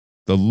house,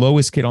 the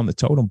lowest kid on the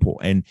totem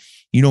pole. And,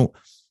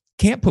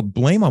 can't put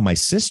blame on my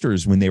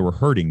sisters when they were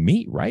hurting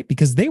me, right?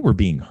 Because they were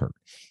being hurt.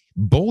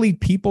 Bully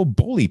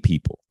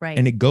people. Right.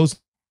 And it goes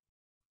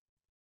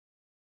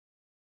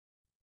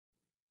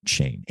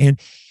chain. And,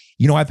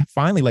 I've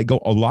finally let go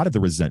a lot of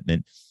the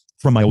resentment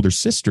from my older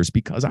sisters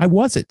because I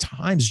was at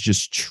times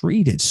just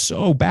treated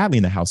so badly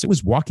in the house. It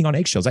was walking on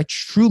eggshells. I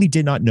truly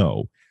did not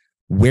know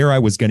where I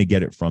was going to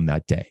get it from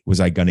that day.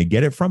 Was I going to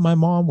get it from my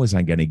mom? Was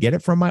I going to get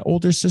it from my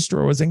older sister?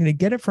 Or was I going to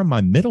get it from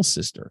my middle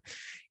sister?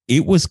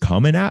 It was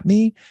coming at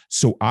me.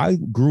 So I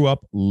grew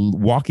up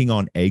walking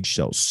on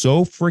eggshells,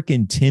 so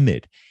freaking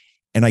timid.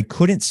 And I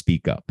couldn't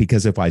speak up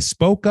because if I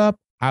spoke up,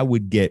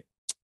 I'd get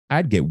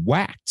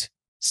whacked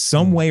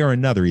some way or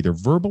another, either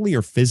verbally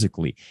or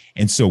physically.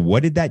 And so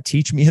what did that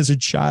teach me as a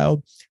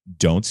child?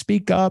 Don't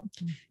speak up,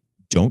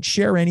 don't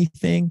share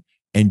anything,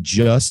 and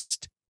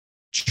just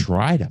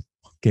try to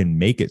fucking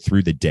make it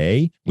through the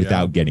day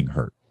without getting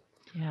hurt.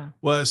 Yeah.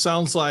 Well, it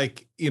sounds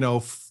like,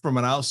 from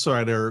an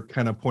outsider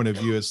kind of point of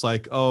view, it's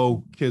like,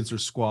 oh, kids are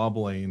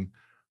squabbling.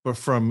 But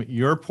from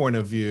your point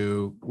of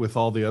view, with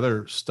all the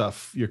other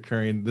stuff you're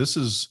carrying, this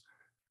is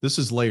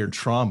layered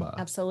trauma.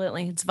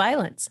 Absolutely. It's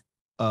violence.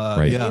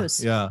 Right.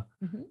 Yeah.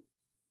 Mm-hmm.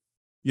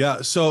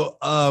 Yeah. So,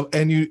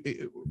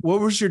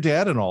 what was your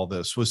dad in all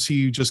this? Was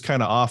he just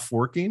kind of off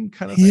working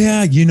kind of thing?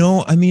 Yeah.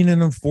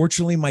 And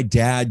unfortunately my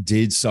dad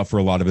did suffer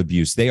a lot of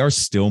abuse. They are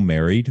still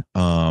married.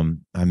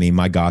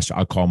 My gosh,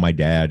 I'll call my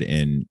dad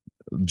and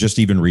just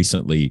even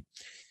recently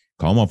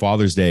call him on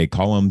Father's Day,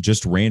 call him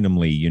just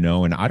randomly,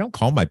 and I don't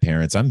call my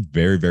parents. I'm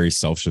very, very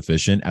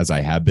self-sufficient as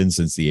I have been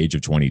since the age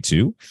of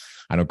 22.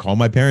 I don't call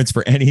my parents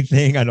for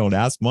anything. I don't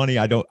ask money.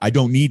 I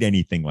don't need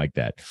anything like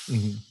that.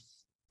 Mm-hmm.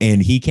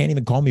 And he can't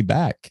even call me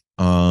back.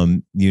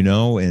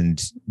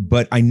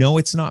 But I know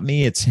it's not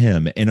me, it's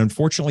him. And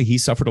unfortunately, he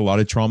suffered a lot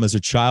of trauma as a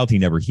child. He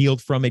never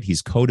healed from it.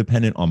 He's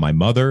codependent on my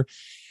mother.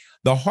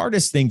 The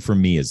hardest thing for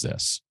me is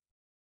this.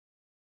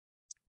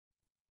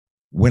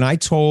 When I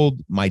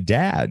told my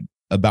dad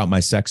about my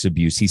sex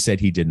abuse, he said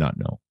he did not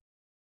know.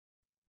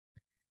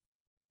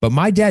 But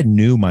my dad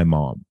knew my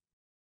mom.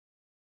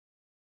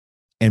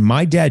 And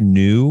my dad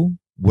knew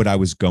what I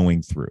was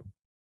going through.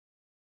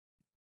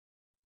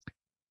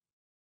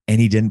 And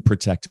he didn't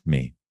protect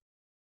me.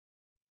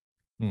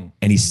 And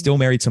he's still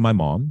married to my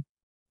mom.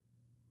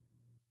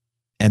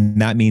 And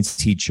that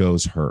means he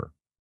chose her.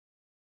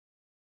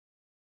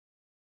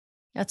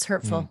 That's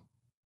hurtful.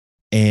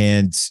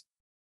 And,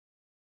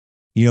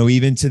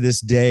 even to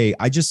this day,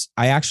 I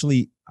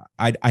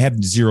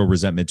have zero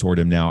resentment toward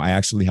him now. I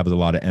actually have a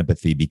lot of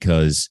empathy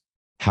because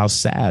how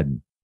sad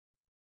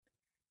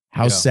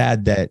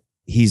that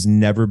he's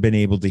never been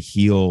able to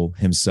heal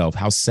himself.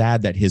 How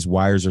sad that his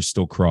wires are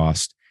still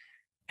crossed.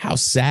 How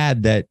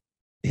sad that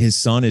his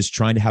son is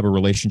trying to have a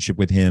relationship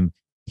with him.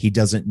 He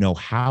doesn't know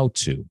how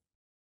to.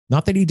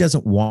 Not that he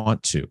doesn't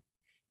want to.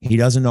 He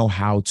doesn't know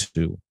how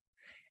to.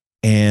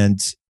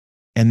 And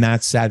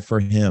that's sad for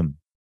him.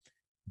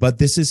 But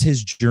this is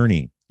his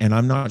journey. And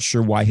I'm not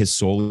sure why his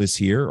soul is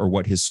here or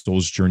what his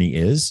soul's journey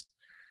is.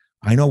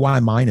 I know why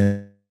mine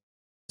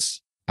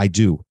is. I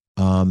do.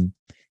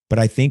 But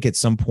I think at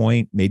some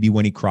point, maybe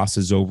when he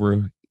crosses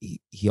over,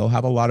 he'll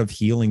have a lot of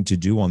healing to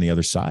do on the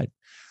other side.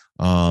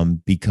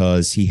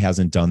 Because he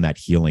hasn't done that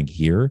healing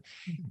here.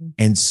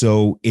 And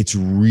so it's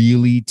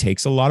really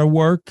takes a lot of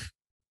work,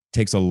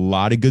 takes a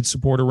lot of good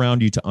support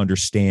around you to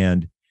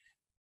understand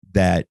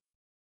that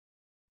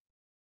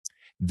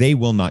they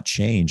will not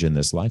change in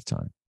this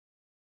lifetime.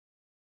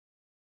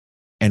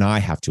 And I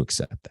have to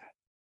accept that.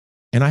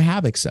 And I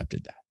have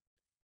accepted that.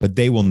 But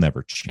they will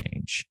never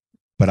change.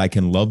 But I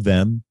can love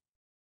them.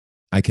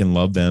 I can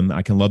love them.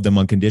 I can love them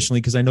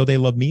unconditionally because I know they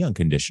love me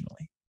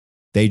unconditionally.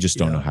 They just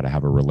don't know how to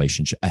have a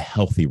relationship, a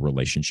healthy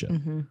relationship.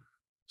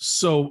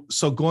 So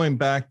going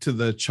back to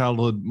the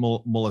childhood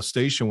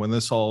molestation, when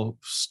this all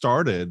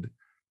started,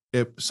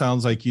 it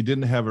sounds like you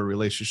didn't have a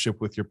relationship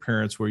with your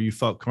parents where you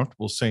felt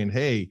comfortable saying,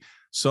 hey,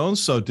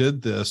 so-and-so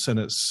did this. And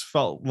it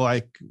felt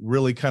like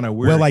really kind of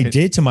weird. Well, I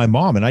did to my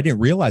mom, and I didn't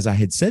realize I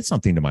had said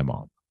something to my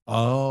mom.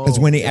 Oh, because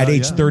at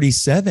age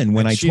 37,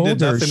 when I told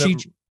her,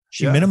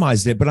 she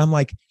minimized it. But I'm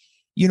like,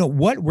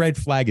 what red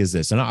flag is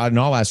this? And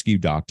I'll ask you,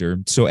 doctor.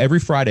 So every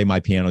Friday,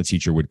 my piano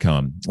teacher would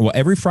come. Well,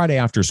 every Friday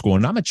after school,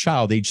 and I'm a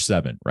child, age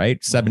 7,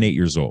 right? 7, 8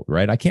 years old,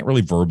 right? I can't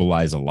really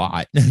verbalize a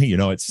lot,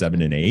 at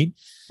 7 and 8,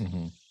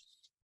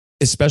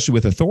 especially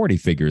with authority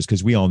figures,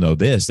 because we all know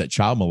this, that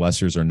child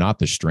molesters are not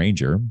the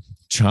stranger.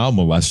 Child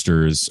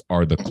molesters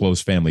are the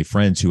close family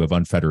friends who have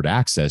unfettered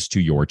access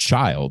to your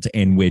child,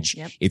 in which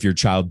if your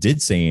child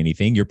did say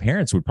anything, your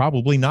parents would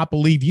probably not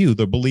believe you.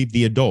 They'll believe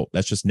the adult.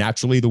 That's just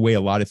naturally the way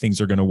a lot of things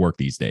are going to work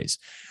these days.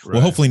 Right.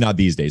 Well, hopefully not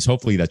these days.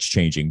 Hopefully that's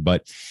changing.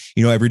 But,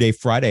 every day,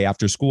 Friday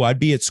after school, I'd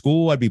be at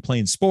school. I'd be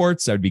playing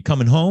sports. I'd be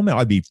coming home and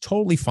I'd be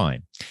totally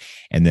fine.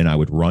 And then I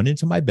would run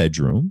into my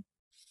bedroom.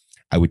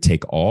 I would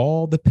take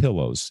all the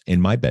pillows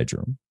in my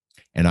bedroom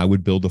and I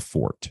would build a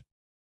fort.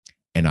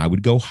 And I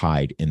would go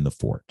hide in the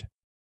fort.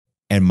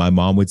 And my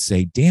mom would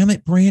say, damn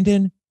it,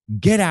 Brandon,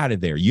 get out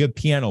of there. You have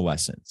piano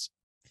lessons.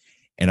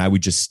 And I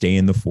would just stay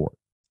in the fort.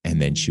 And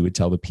then she would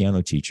tell the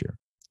piano teacher,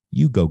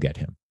 you go get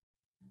him.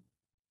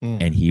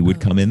 And he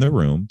would come in the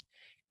room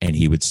and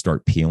he would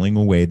start peeling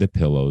away the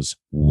pillows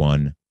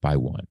one by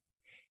one.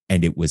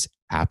 And it was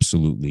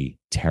absolutely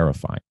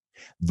terrifying.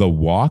 The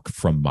walk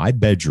from my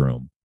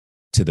bedroom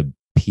to the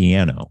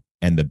piano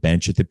and the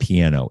bench at the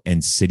piano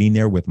and sitting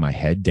there with my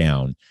head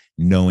down,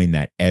 knowing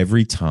that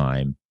every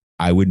time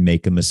I would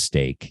make a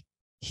mistake,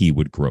 he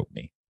would grope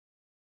me.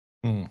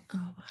 Oh,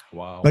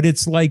 wow. But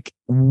it's like,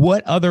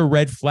 what other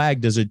red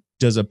flag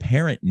does a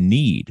parent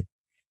need?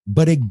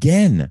 But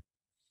again,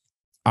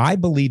 I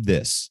believe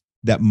this,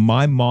 that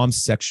my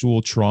mom's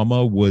sexual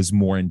trauma was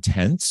more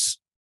intense,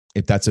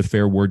 if that's a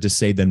fair word to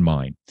say, than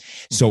mine.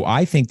 So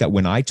I think that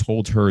when I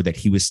told her that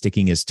he was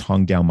sticking his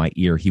tongue down my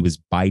ear, he was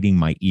biting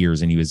my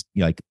ears and he was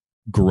like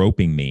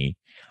groping me,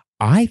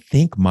 I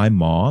think my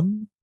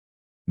mom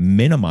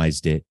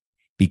minimized it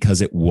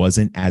because it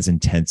wasn't as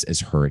intense as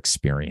her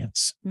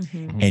experience.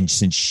 And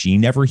since she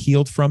never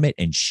healed from it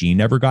and she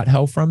never got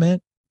help from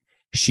it,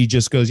 she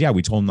just goes, yeah,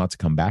 we told him not to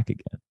come back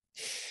again.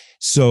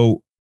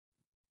 So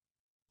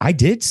I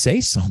did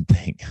say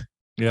something.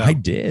 Yeah, I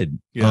did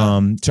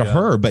to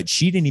her, but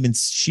she didn't even,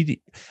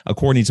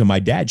 according to my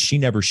dad, she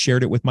never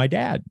shared it with my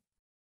dad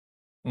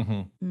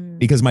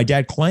because my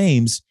dad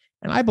claims,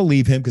 and I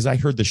believe him because I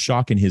heard the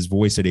shock in his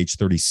voice at age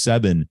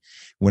 37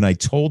 when I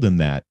told him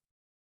that.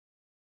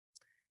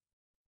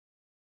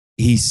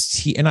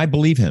 And I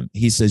believe him.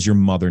 He says, your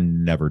mother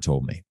never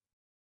told me.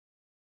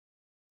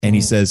 And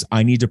he says,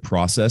 I need to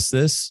process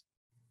this.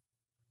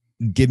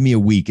 Give me a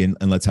week and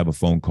let's have a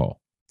phone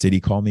call. Did he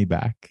call me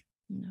back?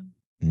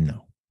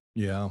 No.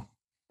 Yeah.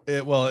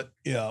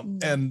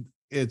 And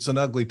it's an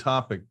ugly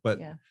topic, but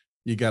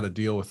you got to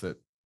deal with it.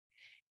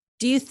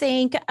 Do you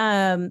think,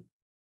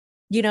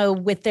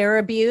 with their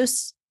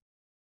abuse,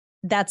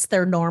 that's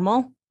their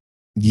normal?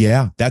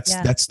 Yeah,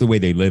 that's the way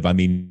they live. I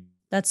mean,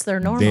 that's their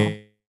normal.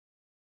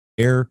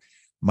 They're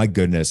my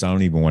goodness, I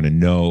don't even want to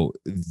know.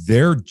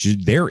 They're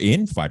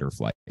in fight or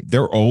flight.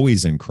 They're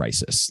always in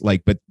crisis.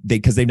 But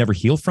because they've never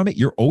healed from it,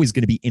 you're always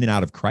going to be in and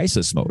out of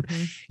crisis mode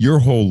your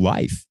whole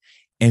life.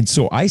 And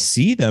so I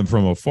see them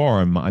from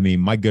afar. And I mean,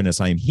 my goodness,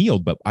 I am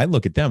healed, but I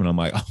look at them and I'm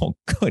like, oh,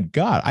 good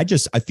God. I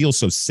feel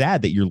so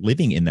sad that you're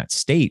living in that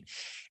state,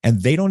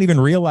 and they don't even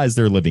realize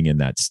they're living in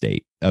that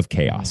state of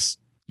chaos.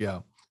 Yeah.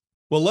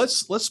 Well,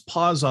 let's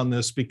pause on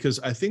this, because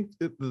I think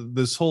that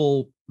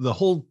the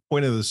whole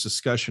point of this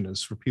discussion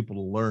is for people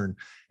to learn.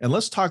 And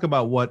let's talk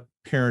about what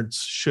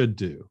parents should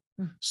do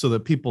so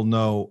that people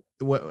know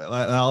what.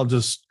 I'll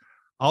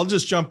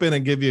just jump in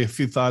and give you a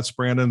few thoughts,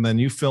 Brandon, and then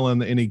you fill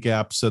in any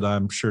gaps that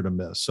I'm sure to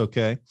miss.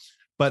 Okay.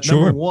 But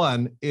number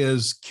one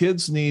is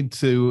kids need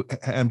to,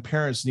 and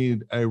parents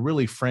need, a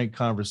really frank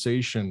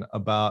conversation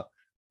about,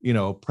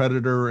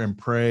 predator and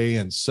prey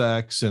and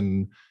sex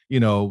and,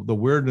 the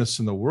weirdness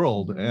in the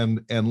world,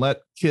 and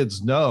let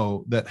kids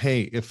know that,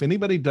 hey, if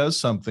anybody does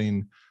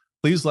something,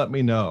 please let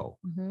me know,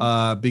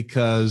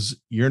 because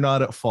you're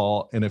not at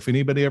fault. And if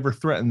anybody ever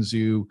threatens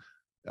you,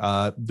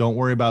 don't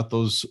worry about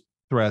those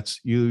threats.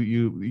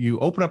 You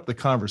open up the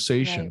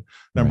conversation. Right.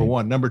 Number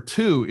one. Number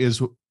two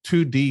is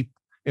too deep.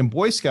 In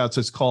Boy Scouts,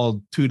 it's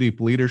called too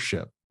deep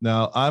leadership.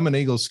 Now, I'm an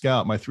Eagle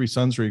Scout. My 3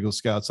 sons are Eagle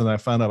Scouts, and I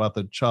found out about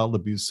the child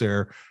abuse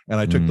there, and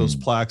I took those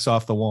plaques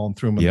off the wall and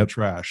threw them in the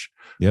trash.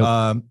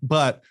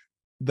 But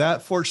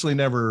that fortunately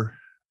never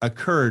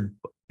occurred,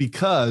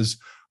 because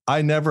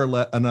I never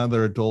let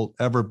another adult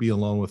ever be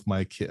alone with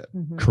my kid.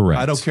 Correct.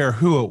 I don't care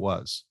who it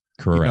was.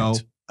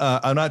 Correct.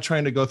 I'm not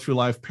trying to go through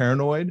life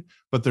paranoid,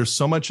 but there's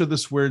so much of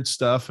this weird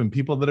stuff, and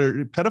people that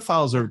are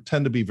pedophiles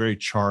tend to be very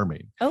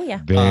charming. Oh yeah.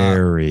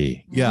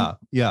 Very.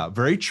 Yeah.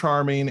 Very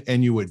charming.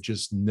 And you would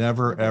just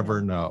never, ever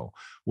know.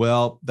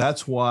 Well,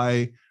 that's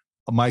why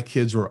my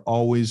kids were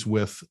always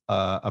with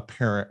a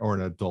parent or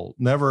an adult.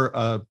 Never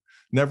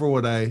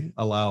would I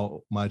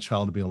allow my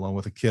child to be alone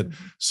with a kid.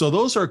 So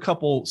those are a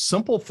couple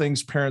simple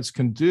things parents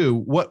can do.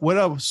 What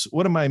else?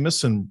 What am I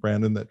missing,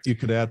 Brandon, that you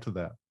could add to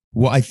that?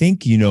 Well, I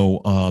think,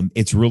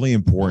 it's really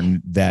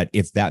important that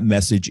if that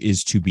message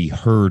is to be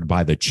heard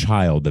by the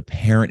child, the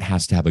parent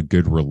has to have a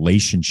good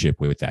relationship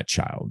with that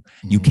child.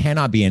 You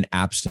cannot be an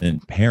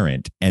absent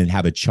parent and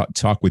have a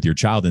talk with your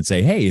child and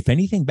say, hey, if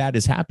anything bad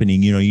is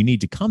happening, you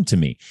need to come to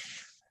me.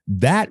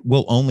 That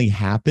will only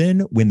happen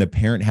when the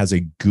parent has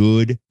a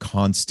good,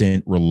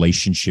 constant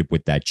relationship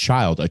with that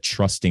child, a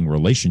trusting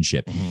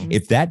relationship.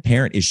 If that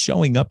parent is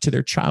showing up to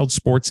their child's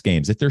sports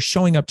games, if they're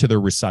showing up to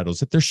their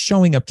recitals, if they're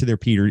showing up to their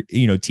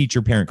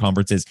teacher-parent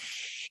conferences,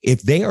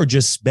 if they are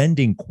just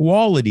spending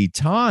quality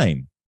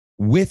time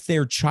with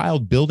their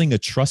child, building a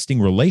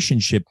trusting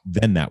relationship,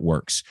 then that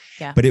works.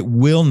 Yeah. But it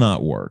will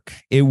not work.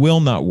 It will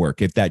not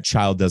work if that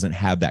child doesn't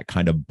have that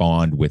kind of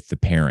bond with the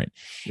parent.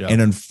 Yeah.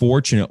 And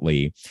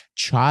unfortunately,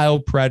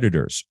 child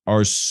predators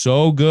are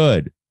so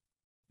good.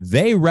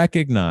 They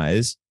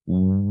recognize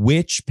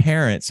which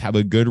parents have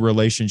a good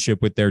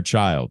relationship with their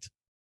child.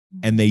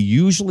 And they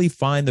usually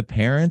find the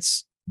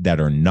parents that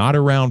are not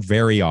around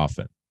very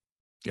often.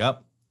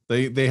 Yep.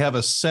 They have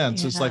a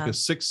sense. Yeah. It's like a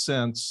sixth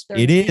sense.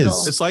 It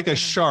is. It's like a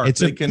shark.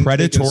 It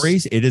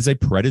is a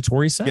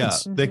predatory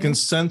sense. Yeah. They can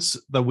sense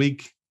the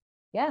weak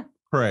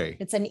prey.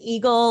 It's an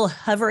eagle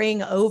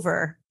hovering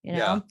over,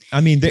 Yeah.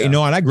 I mean, and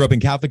I grew up in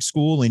Catholic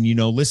school, and,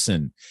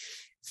 listen,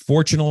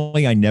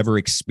 fortunately, I never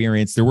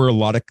experienced, there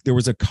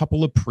was a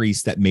couple of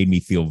priests that made me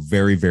feel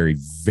very, very,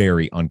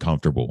 very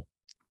uncomfortable.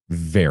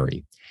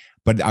 Very.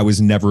 But I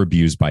was never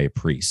abused by a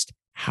priest.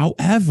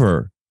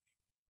 However,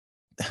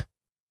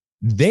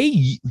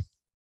 they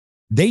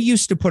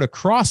used to put a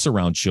cross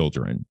around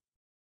children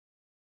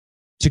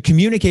to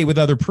communicate with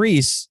other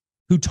priests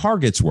who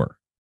targets were.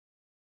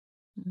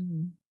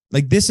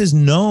 Like, this is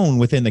known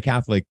within the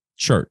Catholic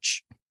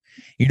Church,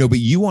 but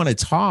you want to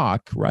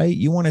talk, right?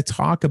 You want to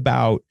talk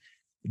about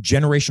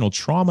generational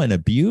trauma and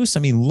abuse. I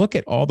mean, look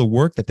at all the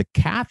work that the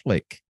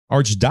Catholic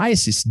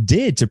Archdiocese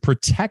did to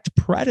protect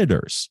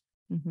predators.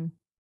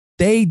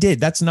 They did.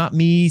 That's not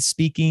me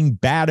speaking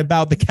bad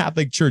about the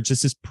Catholic Church.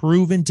 This is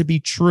proven to be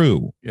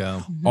true.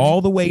 Yeah.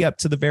 All the way up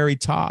to the very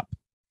top.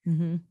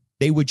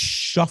 They would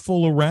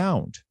shuffle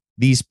around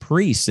these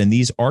priests and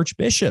these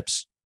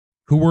archbishops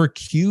who were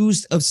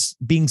accused of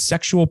being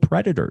sexual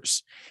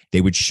predators. They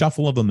would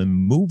shuffle them and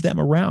move them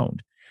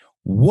around.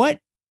 What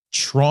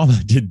trauma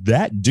did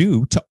that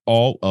do to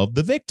all of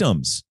the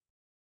victims?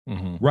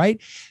 Right?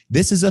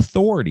 This is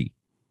authority.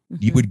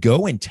 You would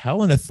go and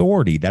tell an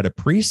authority that a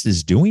priest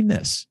is doing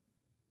this.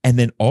 And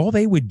then all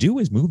they would do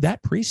is move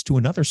that priest to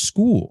another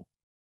school.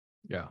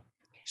 Yeah.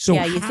 So,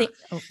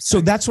 so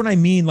that's what I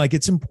mean. Like,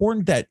 it's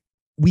important that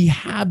we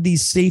have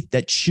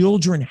that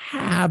children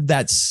have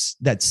that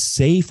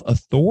safe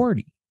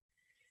authority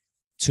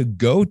to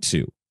go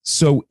to.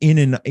 So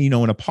in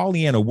a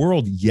Pollyanna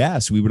world,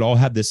 yes, we would all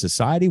have this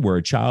society where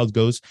a child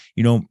goes,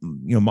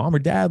 mom or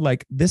dad,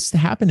 like, this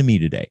happened to me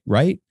today.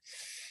 Right.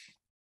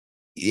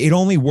 it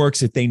only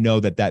works if they know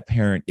that that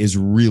parent is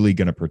really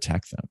going to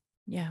protect them.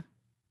 Yeah.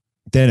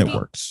 Then it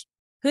works.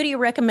 Who do you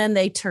recommend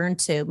they turn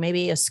to?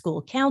 Maybe a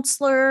school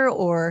counselor,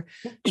 or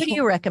who do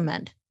you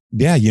recommend?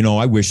 Yeah,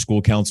 I wish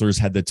school counselors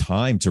had the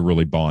time to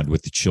really bond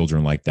with the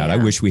children like that. Yeah. I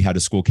wish we had a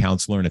school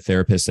counselor and a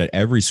therapist at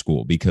every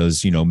school,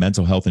 because,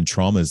 mental health and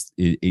trauma is,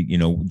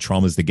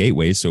 trauma is the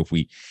gateway. So if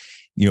we,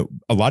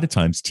 a lot of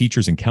times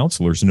teachers and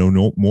counselors know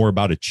no more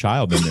about a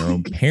child than their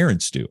own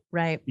parents do,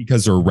 right?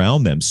 Because they're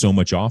around them so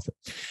much often.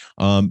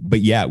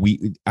 But yeah,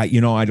 I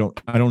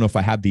don't know if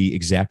I have the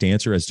exact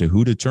answer as to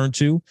who to turn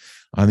to.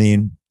 I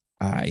mean,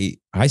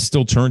 I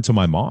still turn to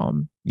my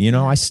mom.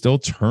 I still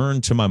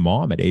turn to my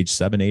mom at age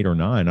 7, 8, or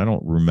 9. I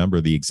don't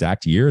remember the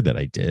exact year that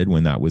I did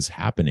when that was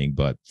happening,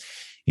 but,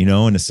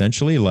 and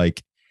essentially,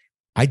 like,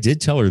 I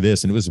did tell her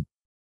this, and it was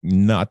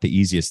not the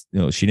easiest.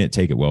 She didn't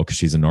take it well because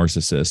she's a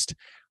narcissist.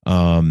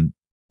 And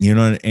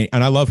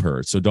I love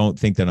her. So don't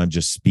think that I'm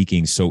just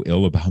speaking so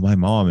ill about my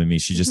mom. I mean,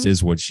 she just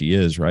is what she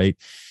is, right?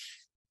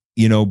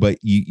 But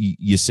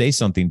you say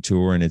something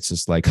to her and it's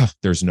just like,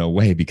 there's no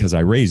way, because I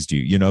raised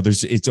you.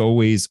 It's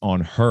always on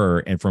her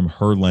and from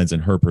her lens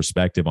and her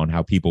perspective on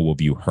how people will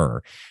view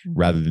her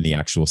rather than the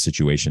actual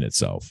situation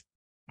itself.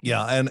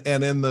 Yeah.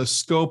 And in the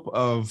scope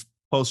of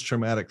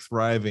post-traumatic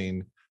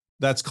thriving,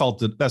 that's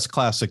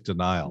classic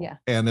denial. Yeah.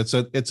 And it's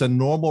a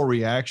normal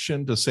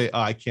reaction to say,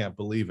 I can't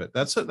believe it.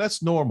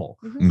 That's normal.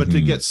 Mm-hmm. But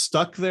to get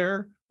stuck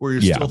there where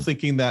you're still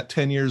thinking that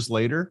 10 years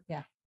later,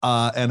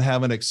 and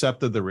haven't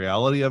accepted the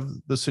reality of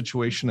the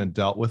situation and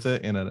dealt with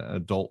it in an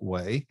adult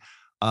way,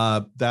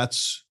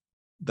 that's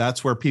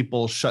where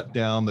people shut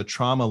down the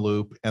trauma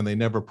loop and they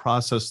never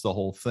process the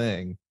whole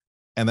thing.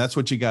 And that's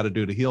what you got to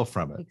do to heal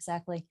from it.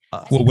 Exactly.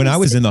 Well, when I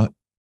was in the,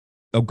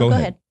 go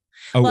ahead.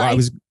 Oh, well, I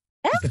was.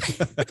 Go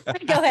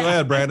ahead. Go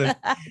ahead, Brandon.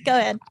 Go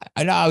ahead.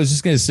 I was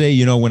just going to say,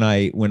 when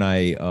I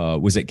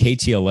was at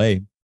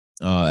KTLA,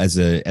 as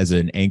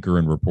an anchor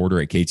and reporter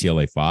at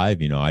KTLA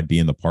 5, I'd be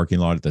in the parking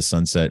lot at the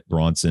Sunset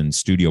Bronson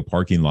studio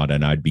parking lot,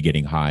 and I'd be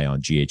getting high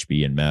on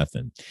GHB and meth,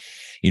 and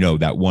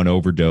that one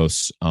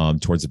overdose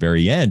towards the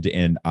very end,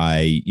 and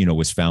I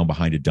was found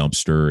behind a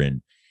dumpster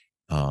and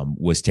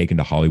was taken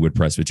to Hollywood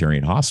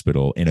Presbyterian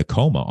Hospital in a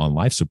coma on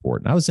life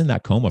support, and I was in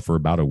that coma for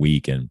about a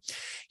week, and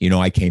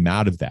I came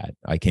out of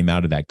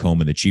that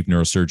coma, and the chief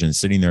neurosurgeon is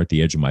sitting there at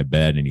the edge of my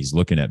bed, and he's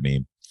looking at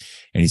me.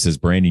 And he says,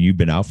 Brandon, you've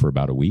been out for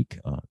about a week.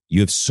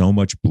 You have so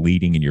much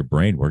bleeding in your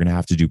brain. We're going to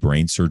have to do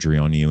brain surgery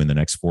on you in the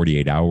next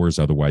 48 hours.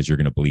 Otherwise, you're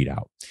going to bleed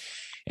out.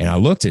 And I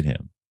looked at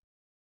him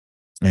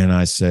and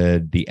I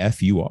said, the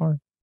F you are.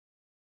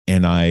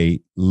 And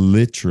I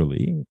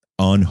literally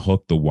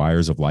unhooked the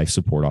wires of life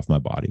support off my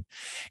body.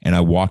 And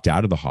I walked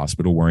out of the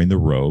hospital wearing the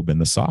robe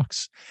and the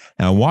socks.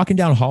 And I'm walking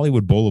down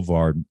Hollywood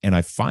Boulevard and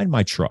I find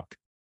my truck.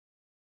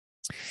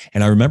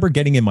 And I remember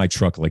getting in my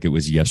truck like it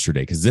was yesterday,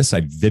 because this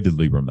I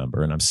vividly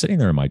remember. And I'm sitting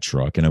there in my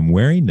truck and I'm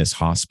wearing this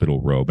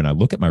hospital robe, and I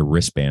look at my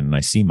wristband and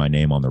I see my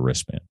name on the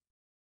wristband.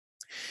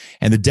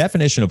 And the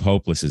definition of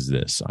hopeless is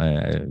this: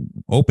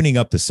 opening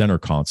up the center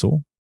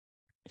console,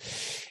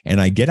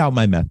 and I get out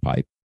my meth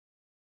pipe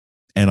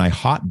and I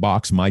hot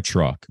box my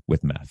truck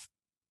with meth.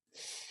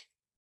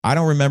 I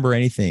don't remember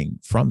anything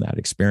from that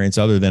experience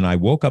other than I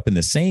woke up in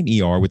the same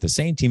ER with the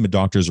same team of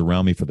doctors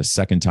around me for the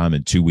second time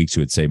in 2 weeks who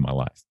had saved my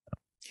life.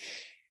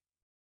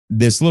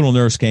 This little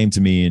nurse came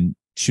to me, and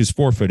she was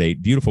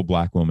 4'8", beautiful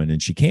black woman.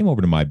 And she came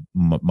over to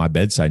my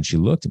bedside and she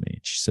looked at me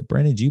and she said,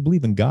 Brandon, do you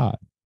believe in God?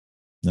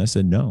 And I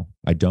said, no,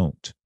 I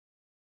don't.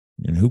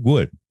 And who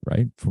would,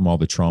 right? From all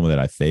the trauma that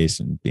I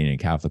faced and being in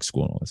Catholic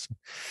school and all this. I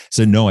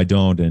said, no, I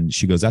don't. And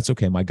she goes, that's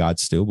okay. My God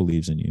still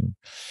believes in you.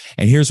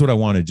 And here's what I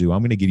want to do.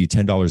 I'm going to give you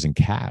 $10 in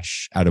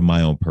cash out of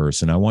my own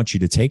purse. And I want you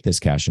to take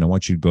this cash and I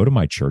want you to go to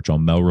my church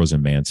on Melrose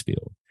and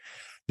Mansfield.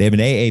 They have an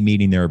AA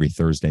meeting there every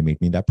Thursday. Make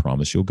me that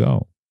promise, you'll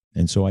go.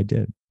 And so I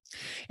did,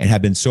 and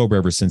have been sober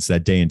ever since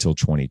that day until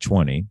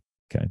 2020.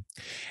 Okay.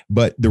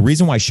 But the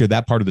reason why I share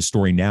that part of the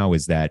story now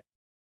is that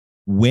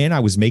when I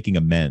was making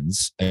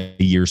amends a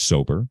year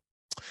sober,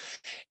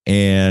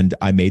 and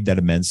I made that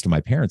amends to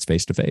my parents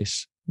face to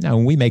face. Now,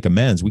 when we make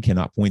amends, we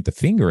cannot point the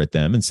finger at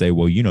them and say,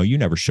 well, you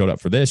never showed up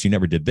for this. You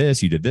never did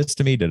this. You did this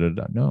to me. Da, da,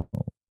 da. No.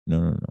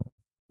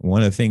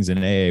 One of the things in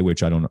AA,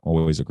 which I don't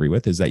always agree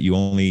with, is that you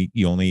only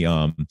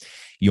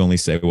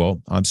say,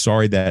 well, I'm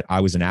sorry that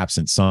I was an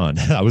absent son.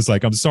 I was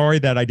like, I'm sorry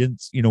that I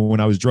didn't, when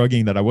I was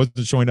drugging, that I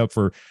wasn't showing up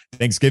for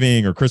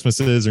Thanksgiving or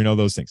Christmases or,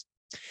 those things.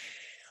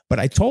 But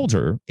I told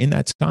her in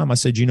that time, I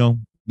said,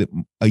 that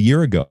a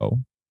year ago,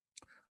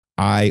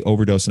 I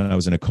overdosed and I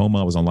was in a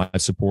coma. I was on life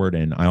support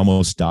and I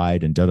almost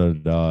died and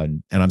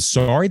And I'm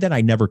sorry that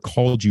I never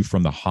called you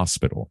from the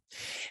hospital,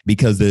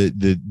 because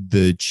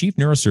the chief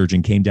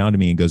neurosurgeon came down to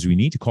me and goes, we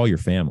need to call your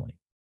family.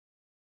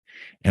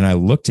 And I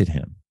looked at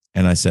him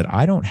and I said,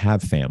 I don't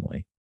have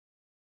family.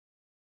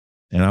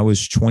 And I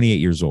was 28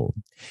 years old.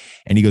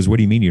 And he goes, what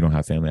do you mean you don't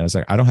have family? I was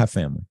like, I don't have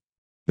family.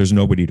 There's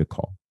nobody to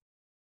call.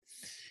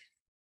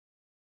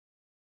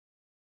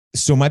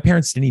 So my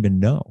parents didn't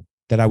even know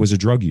that I was a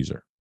drug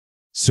user.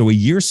 So a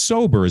year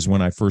sober is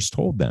when I first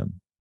told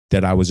them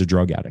that I was a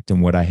drug addict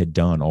and what I had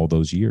done all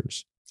those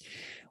years.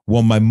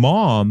 Well, my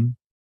mom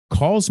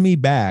calls me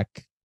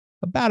back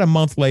about a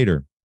month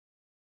later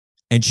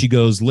and she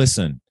goes,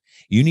 listen,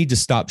 you need to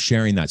stop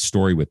sharing that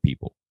story with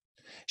people.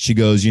 She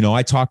goes,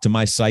 I talked to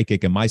my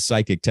psychic and my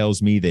psychic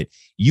tells me that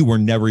you were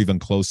never even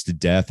close to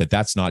death, that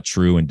that's not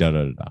true, and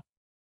da-da-da-da.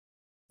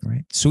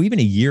 Right. So even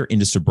a year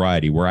into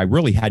sobriety where I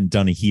really hadn't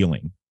done a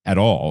healing at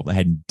all, I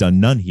hadn't done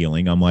none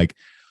healing, I'm like,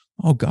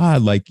 oh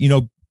God, like,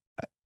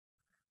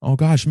 oh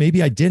gosh,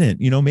 maybe I didn't,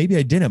 maybe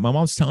I didn't. My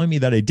mom's telling me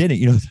that I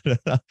didn't,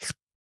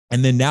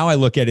 And then now I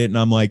look at it and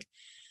I'm like,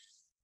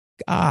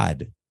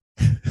 God,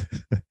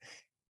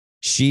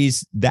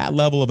 she's that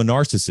level of a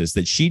narcissist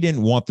that she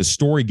didn't want the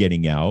story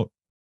getting out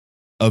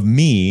of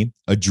me,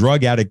 a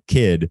drug addict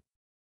kid,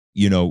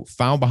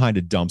 found behind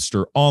a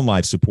dumpster on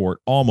life support,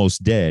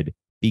 almost dead,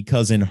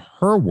 because in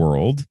her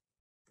world,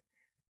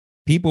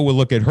 people would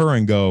look at her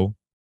and go, what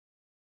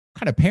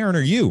kind of parent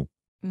are you?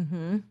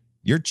 Mm-hmm.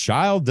 Your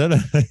child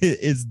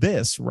is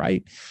this,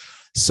 right?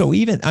 So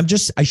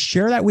I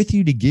share that with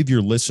you to give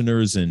your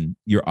listeners and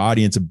your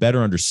audience a better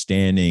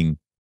understanding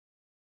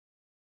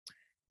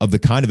of the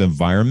kind of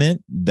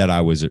environment that I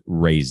was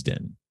raised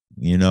in,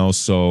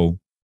 so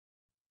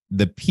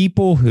the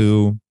people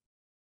who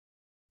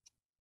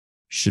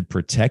should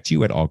protect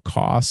you at all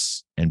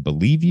costs and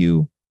believe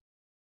you,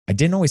 I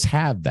didn't always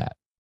have that,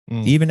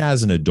 even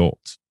as an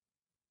adult,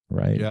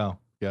 right? Yeah.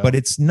 Yeah. But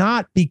it's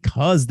not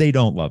because they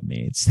don't love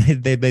me. It's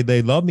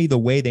they love me the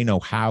way they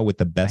know how, with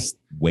the best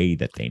way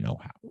that they know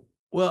how.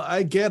 Well,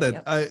 I get it.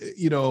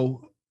 Yep.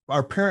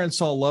 Our parents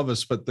all love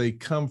us, but they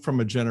come from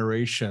a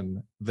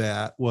generation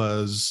that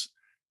was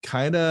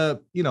kind of,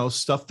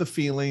 stuffed the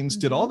feelings,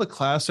 did all the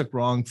classic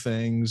wrong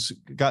things,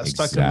 got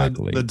stuck in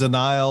the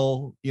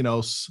denial,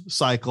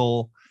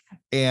 cycle.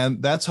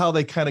 And that's how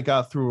they kind of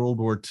got through World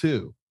War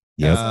II.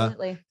 Yeah,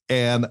 absolutely.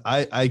 And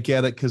I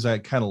get it because I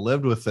kind of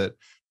lived with it.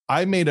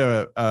 I made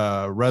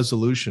a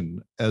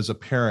resolution as a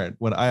parent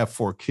when I have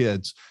 4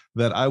 kids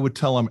that I would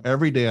tell them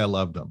every day I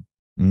loved them.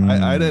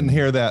 I didn't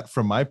hear that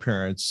from my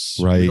parents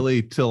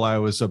really till I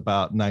was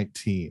about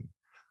 19.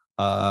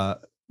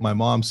 My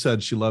mom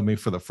said she loved me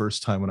for the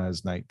first time when I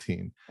was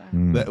 19,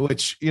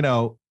 which,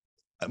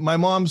 my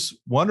mom's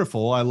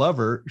wonderful. I love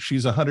her.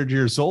 She's 100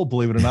 years old,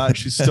 believe it or not.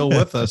 She's still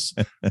with us,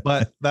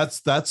 but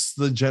that's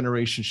the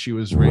generation she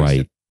was raised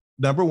in.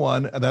 Number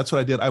one, that's what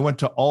I did. I went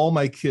to all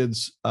my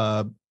kids'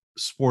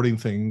 sporting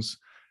things,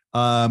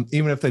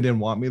 even if they didn't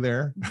want me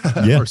there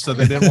or said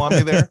they didn't want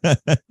me there.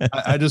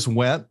 I just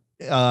went.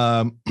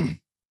 I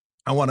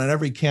went on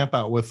every camp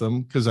out with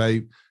them because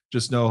I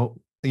just know,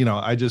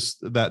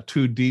 that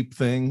 2 deep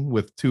thing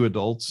with 2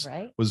 adults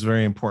was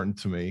very important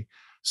to me.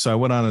 So I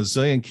went on a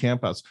zillion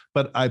campouts,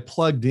 but I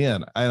plugged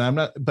in,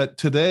 and but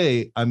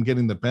today I'm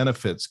getting the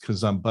benefits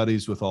because I'm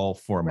buddies with all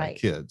 4 of my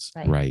kids.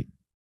 Right.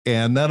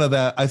 And none of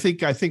that. I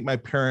think my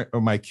parent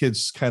or my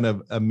kids kind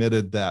of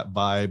emitted that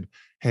vibe.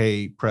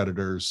 Hey,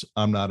 predators,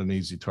 I'm not an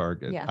easy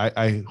target. Yeah.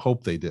 I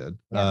hope they did.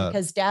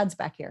 Because Dad's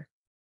back here.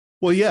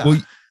 Well, yeah.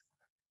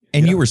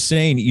 And you were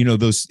saying,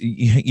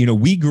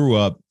 we grew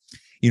up,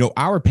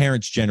 our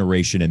parents'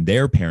 generation and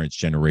their parents'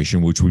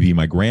 generation, which would be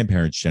my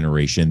grandparents'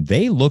 generation,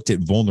 they looked at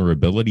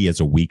vulnerability as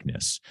a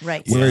weakness.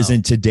 Right. Whereas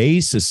in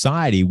today's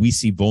society, we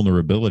see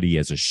vulnerability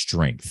as a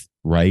strength.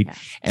 Right. Yeah.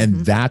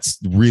 And that's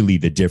really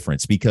the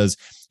difference because,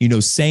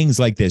 sayings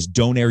like this,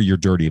 don't air your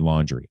dirty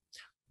laundry,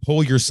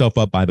 pull yourself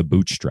up by the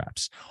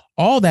bootstraps.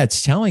 All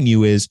that's telling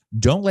you is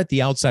don't let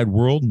the outside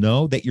world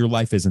know that your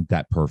life isn't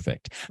that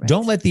perfect. Right.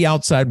 Don't let the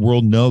outside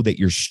world know that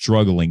you're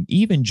struggling,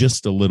 even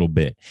just a little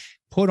bit.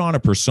 Put on a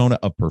persona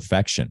of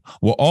perfection.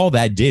 Well, all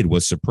that did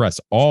was suppress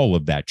all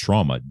of that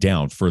trauma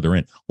down further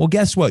in. Well,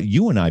 guess what?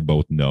 You and I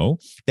both know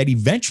that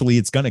eventually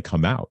it's going to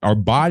come out. Our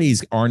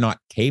bodies are not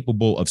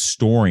capable of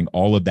storing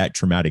all of that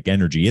traumatic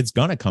energy. It's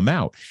going to come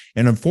out.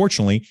 And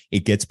unfortunately,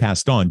 it gets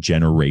passed on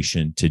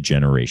generation to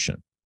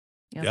generation.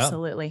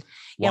 Absolutely.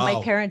 Yeah. Wow.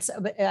 My parents,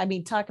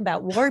 talk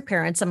about war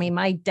parents.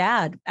 My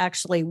dad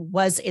actually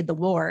was in the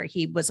war.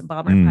 He was a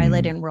bomber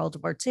pilot in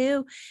World War II.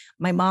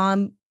 My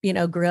mom,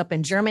 grew up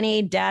in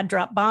Germany. Dad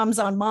dropped bombs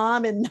on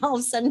mom, and all of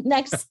a sudden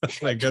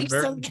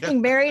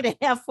getting married and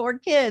have 4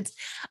 kids.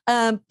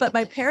 But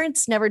my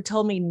parents never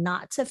told me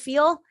not to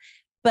feel,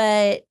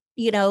 but,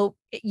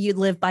 you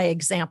live by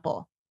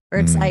example. Or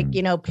it's like,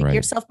 pick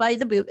yourself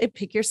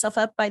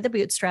up by the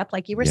bootstrap,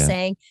 like you were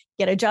saying,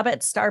 get a job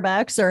at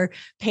Starbucks or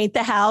paint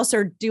the house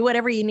or do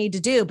whatever you need to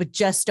do, but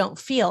just don't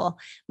feel.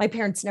 My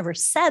parents never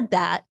said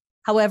that.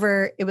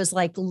 However, it was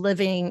like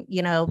living,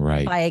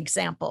 by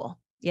example.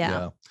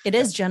 Yeah. It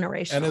is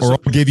generational. Or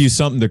I'll give you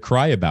something to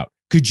cry about.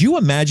 Could you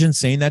imagine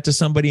saying that to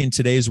somebody in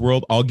today's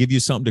world? I'll give you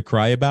something to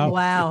cry about.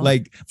 Wow.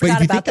 But if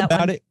you think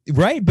about it,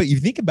 right. But you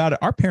think about it,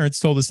 our parents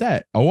told us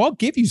that. Oh, I'll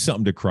give you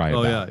something to cry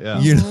about.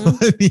 Yeah. You know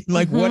what I mean?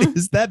 Like, what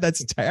is that?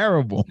 That's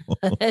terrible.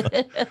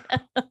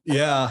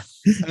 Yeah.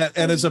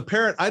 And as a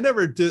parent, I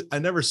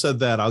never said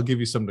that. I'll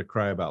give you something to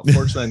cry about.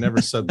 Fortunately, I never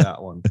said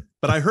that one,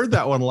 but I heard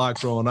that one a lot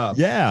growing up.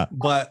 Yeah.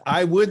 But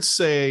I would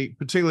say,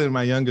 particularly in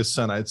my youngest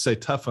son, I'd say,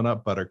 toughen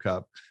up,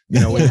 Buttercup.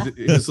 Yeah.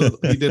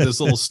 He did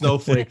his little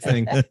snowflake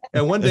thing.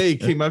 And one day he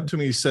came up to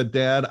me, he said,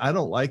 "Dad, I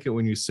don't like it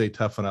when you say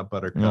toughen up,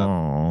 Buttercup."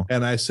 Aww.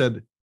 And I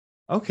said,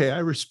 "Okay, I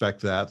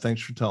respect that.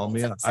 Thanks for telling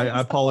me. I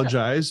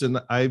apologize." And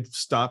I've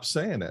stopped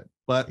saying it.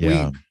 But we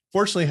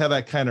fortunately have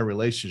that kind of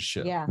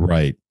relationship. Yeah.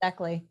 Right.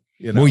 Exactly.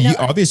 You know? Well,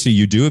 obviously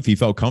you do if he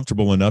felt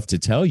comfortable enough to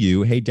tell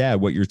you, "Hey,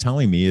 Dad, what you're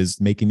telling me is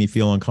making me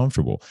feel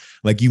uncomfortable."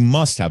 Like, you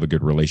must have a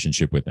good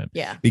relationship with him.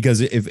 Yeah. Because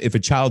if a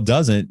child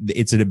doesn't,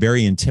 it's a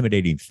very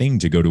intimidating thing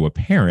to go to a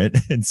parent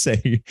and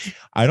say,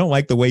 "I don't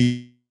like the way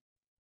you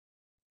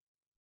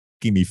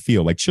making me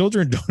feel." Like,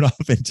 children don't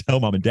often tell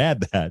mom and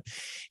dad that,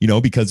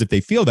 because if they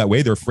feel that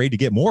way, they're afraid to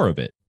get more of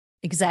it.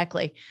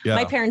 Exactly. Yeah.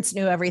 My parents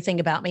knew everything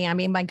about me. I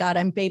mean, my God,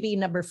 I'm baby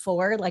number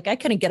 4. Like, I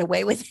couldn't get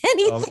away with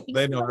anything.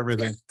 They know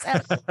everything.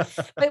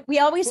 But we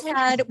always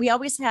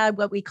had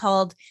what we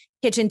called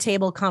kitchen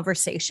table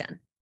conversation.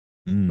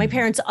 My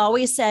parents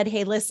always said,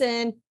 "Hey,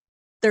 listen,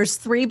 there's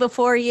 3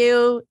 before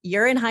you.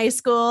 You're in high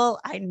school.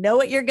 I know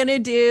what you're going to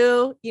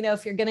do.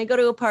 If you're going to go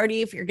to a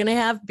party, if you're going to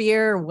have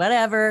beer or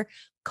whatever,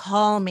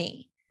 call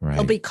me. Right.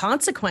 There'll be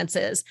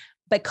consequences,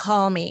 but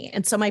call me."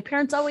 And so my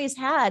parents always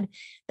had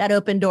that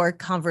open door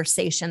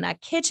conversation, that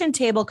kitchen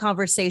table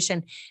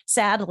conversation.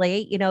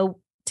 Sadly, in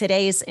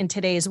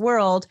today's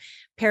world,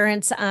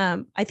 parents,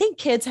 I think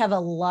kids have a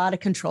lot of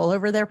control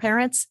over their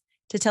parents,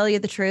 to tell you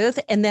the truth.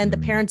 And then the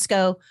parents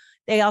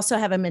they also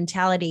have a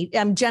mentality,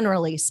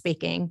 generally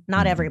speaking,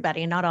 not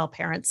everybody, not all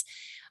parents,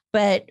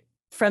 but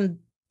from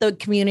the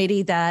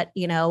community that,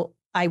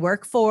 I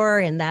work for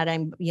and that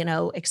I'm,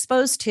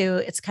 exposed to,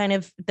 it's kind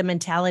of the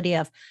mentality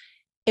of,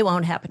 it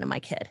won't happen to my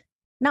kid,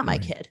 not my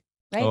kid,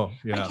 right? Oh,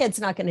 yeah. My kid's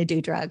not going to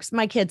do drugs.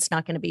 My kid's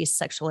not going to be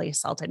sexually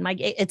assaulted.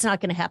 It's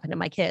not going to happen to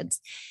my kids.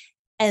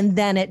 And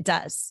then it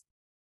does.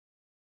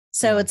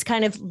 So it's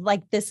kind of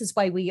like, this is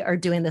why we are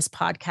doing this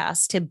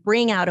podcast, to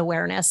bring out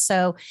awareness.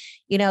 So,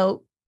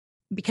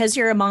 because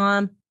you're a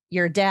mom,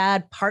 you're a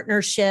dad,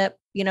 partnership,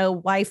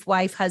 wife,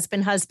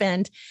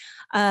 husband,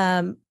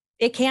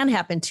 it can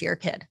happen to your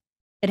kid.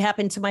 It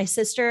happened to my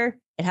sister.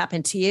 It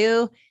happened to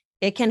you.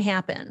 It can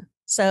happen.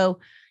 So,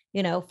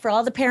 for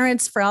all the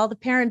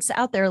parents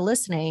out there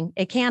listening,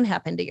 it can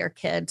happen to your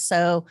kid.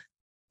 So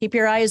keep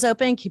your eyes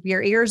open, keep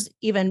your ears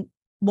even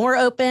more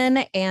open,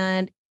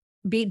 and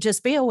be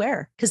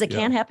aware, because it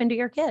can happen to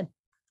your kid.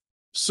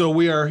 So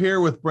we are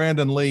here with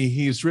Brandon Lee.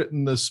 He's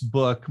written this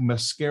book,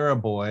 Mascara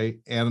Boy,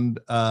 and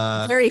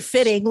very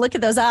fitting. Look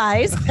at those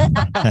eyes.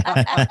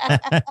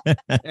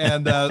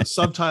 And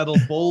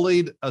subtitled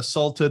 "Bullied,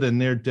 Assaulted, and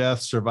Near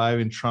Death: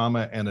 Surviving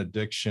Trauma and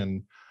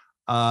Addiction."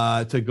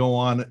 To go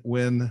on,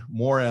 win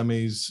more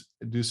Emmys,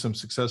 do some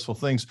successful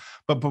things.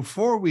 But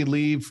before we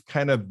leave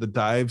kind of the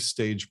dive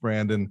stage,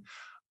 Brandon,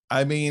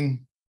 I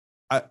mean,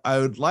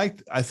 I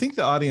think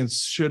the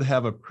audience should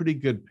have a pretty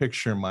good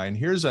picture in mind.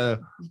 Here's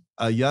a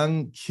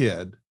young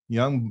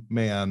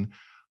man,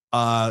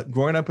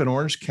 growing up in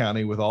Orange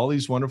County with all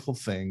these wonderful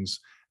things,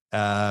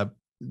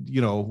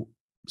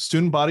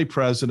 student body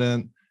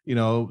president,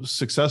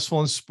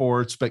 successful in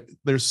sports, but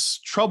there's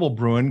trouble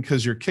brewing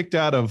because you're kicked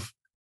out of,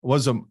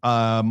 was a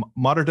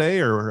Mater Dei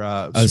or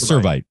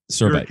Servite.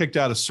 You were kicked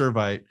out of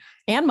Servite.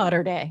 And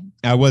Mater Dei.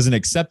 I wasn't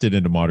accepted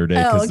into Mater Dei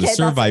because the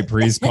Servite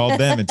priest called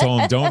them and told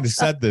them, "Don't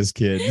accept this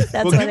kid."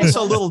 Well, give us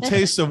a little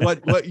taste of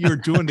what you're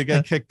doing to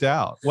get kicked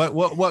out.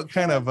 What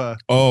kind of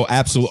Oh,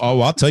 absolutely.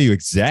 Oh, I'll tell you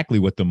exactly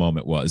what the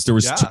moment was. There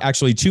was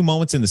actually 2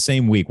 moments in the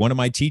same week. One of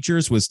my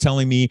teachers was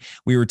telling me,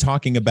 they were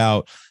talking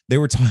about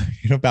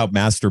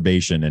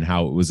masturbation and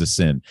how it was a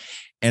sin.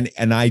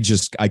 And I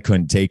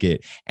couldn't take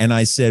it. And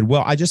I said,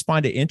 well, I just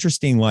find it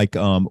interesting. Like,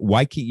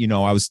 why can't,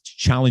 I was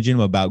challenging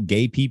him about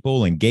gay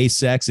people and gay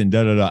sex and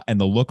and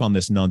the look on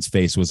this nun's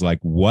face was like,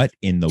 what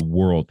in the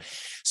world?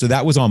 So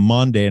that was on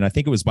Monday. And I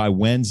think it was by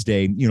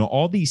Wednesday,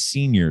 all these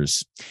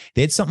seniors,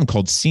 they had something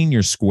called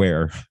Senior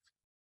Square.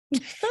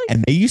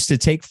 And they used to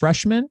take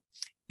freshmen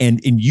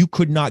and you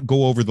could not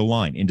go over the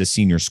line into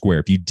Senior Square.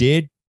 If you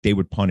did, they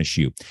would punish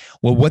you.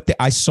 Well,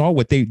 I saw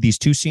what these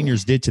 2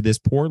 seniors did to this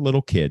poor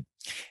little kid.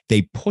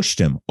 They pushed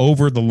him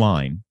over the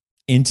line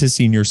into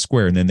Senior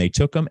Square, and then they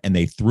took him and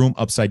they threw him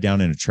upside down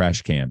in a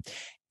trash can.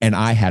 And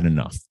I had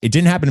enough. It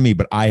didn't happen to me,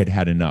 but I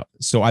had enough.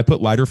 So I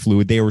put lighter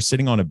fluid. They were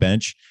sitting on a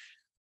bench.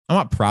 I'm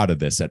not proud of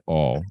this at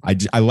all.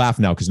 I laugh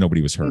now because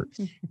nobody was hurt,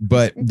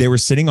 but they were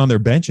sitting on their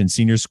bench in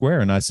Senior Square.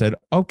 And I said,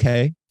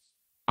 okay,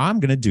 I'm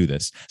going to do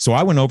this. So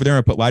I went over there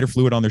and put lighter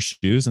fluid on their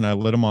shoes and I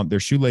lit them on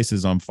their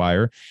shoelaces on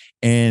fire.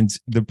 And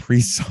the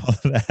priest saw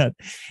that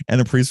and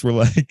the priests were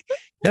like,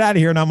 "Get out of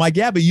here." And I'm like,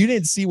 "Yeah, but you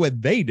didn't see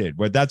what they did."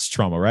 But that's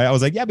trauma, right? I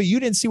was like, "Yeah, but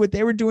you didn't see what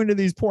they were doing to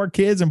these poor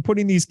kids and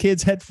putting these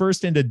kids head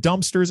first into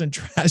dumpsters and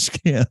trash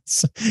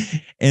cans."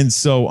 And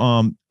so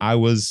I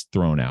was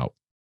thrown out.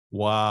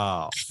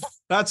 Wow.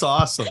 That's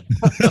awesome.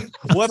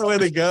 What a way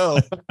to go.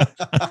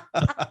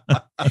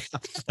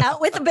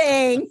 Out with a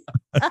bang.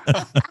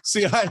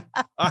 See,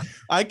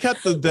 I cut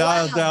the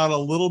dial down a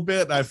little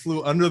bit. I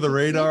flew under the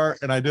radar,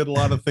 and I did a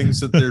lot of things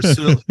that they're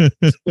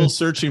still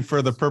searching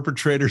for the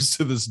perpetrators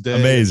to this day.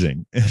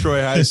 Amazing.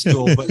 Troy High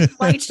School, but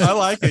I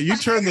like it. You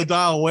turn the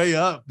dial way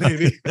up,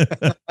 baby.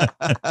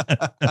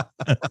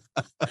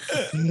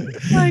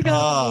 My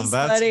God,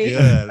 that's funny.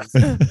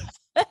 good.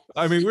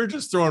 I mean, we're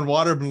just throwing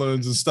water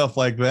balloons and stuff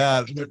like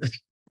that.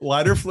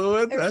 Lighter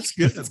fluid? That's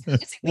good.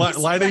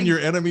 Lighting your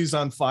enemies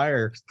on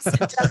fire.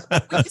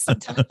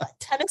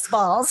 Tennis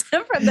balls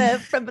from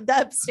the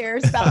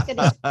upstairs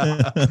balcony.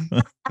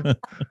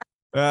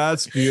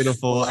 That's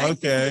beautiful.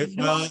 Okay.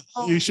 Well,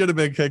 you should have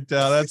been kicked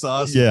out. That's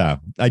awesome. Yeah,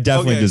 I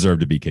definitely deserve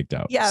to be kicked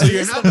out. Yeah. So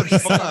you're having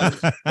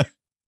fun.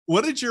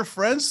 What did your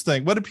friends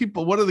think? What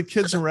do the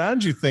kids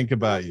around you think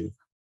about you?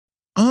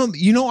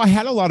 I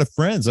had a lot of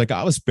friends. Like,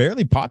 I was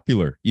fairly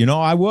popular.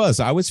 I was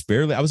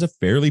a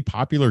fairly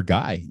popular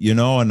guy,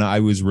 and I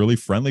was really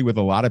friendly with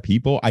a lot of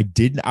people.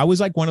 I was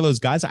like one of those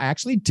guys. I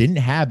actually didn't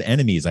have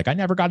enemies. Like, I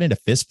never got into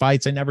fist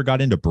fights. I never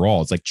got into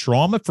brawls. Like,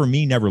 trauma for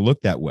me never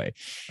looked that way.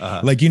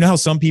 Like, how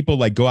some people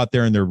like go out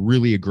there and they're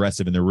really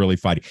aggressive and they're really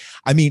fighting.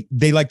 I mean,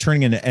 they like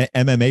turning into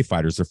MMA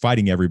fighters. They're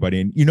fighting everybody.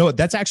 And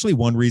that's actually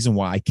one reason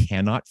why I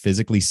cannot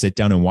physically sit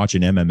down and watch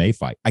an MMA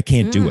fight. I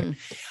can't do it.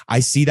 I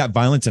see that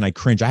violence and I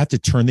cringe. I have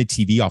to turn the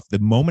TV off. The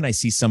moment I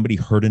see somebody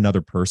hurt another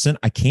person,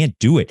 I can't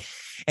do it.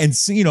 And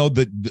so,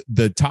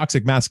 the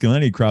toxic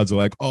masculinity crowds are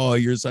like, oh,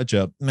 you're such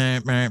a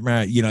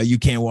you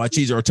can't watch.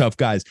 These are tough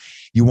guys.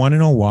 You want to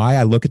know why?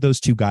 I look at those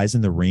two guys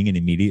in the ring and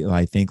immediately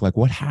I think, like,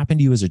 what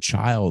happened to you as a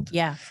child?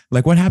 Yeah.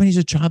 Like, what happened as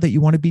a child that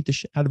you want to beat the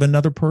shit out of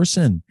another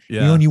person?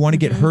 Yeah. And you want to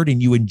get hurt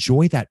and you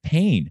enjoy that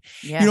pain.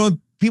 Yeah.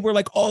 People are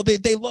like, oh,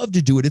 they love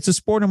to do it. It's a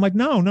sport. I'm like,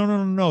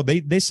 no.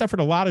 They suffered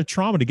a lot of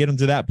trauma to get them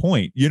to that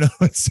point,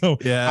 So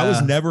I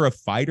was never a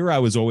fighter. I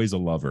was always a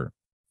lover.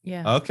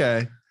 Yeah.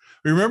 Okay.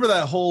 Remember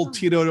that whole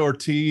Tito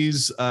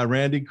Ortiz,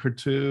 Randy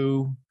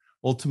Couture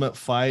ultimate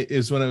fight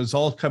is when it was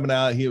all coming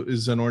out. He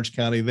was in Orange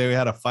County. They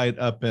had a fight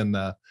up in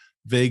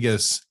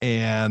Vegas,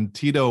 and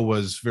Tito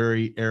was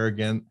very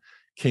arrogant,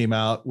 came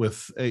out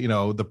with,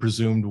 the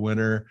presumed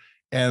winner.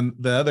 And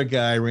the other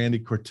guy, Randy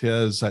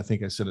Cortez, I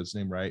think I said his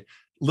name right,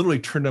 literally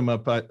turned him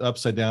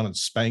upside down and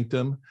spanked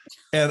him.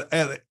 And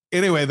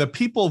anyway, the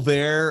people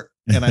there,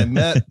 and I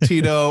met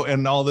Tito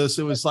and all this,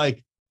 it was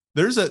like,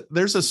 there's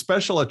a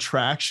special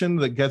attraction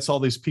that gets all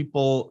these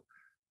people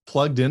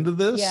plugged into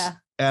this. Yeah.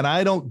 And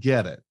I don't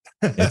get it.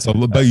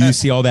 But you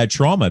see all that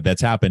trauma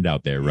that's happened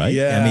out there, right?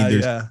 Yeah. I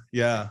mean,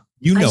 yeah.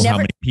 How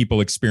many people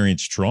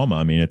experience trauma.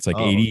 I mean, it's like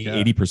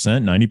 80%,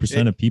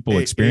 90% of people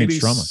experience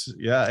trauma.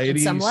 Yeah. 80,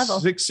 some level.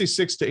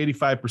 66 to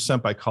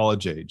 85% by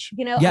college age.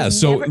 Yeah.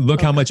 So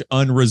look how much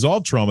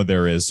unresolved trauma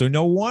there is. So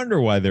no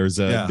wonder why there's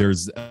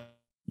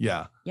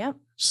Yeah.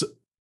 So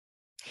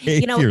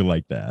you're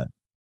like that.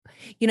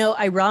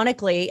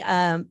 Ironically,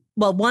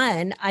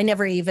 one, I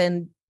never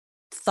even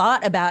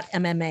thought about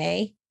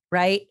MMA,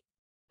 right?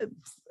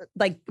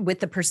 Like, with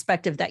the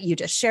perspective that you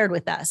just shared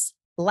with us.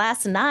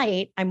 Last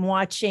night, I'm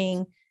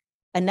watching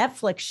a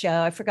Netflix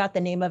show. I forgot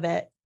the name of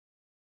it.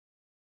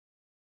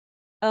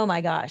 Oh my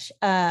gosh.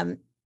 I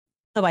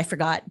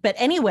forgot. But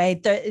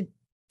anyway,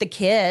 the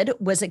kid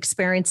was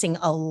experiencing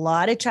a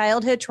lot of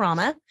childhood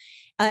trauma.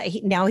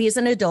 Now he's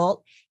an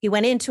adult. He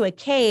went into a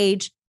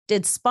cage,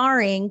 did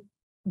sparring,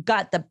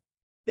 got the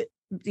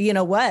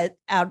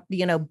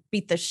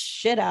beat the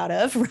shit out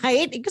of,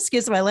 right?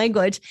 Excuse my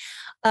language.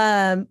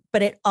 But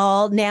it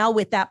all now,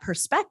 with that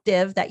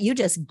perspective that you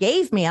just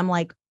gave me, I'm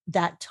like,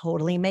 that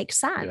totally makes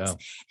sense.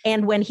 Yeah.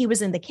 And when he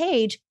was in the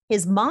cage,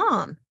 his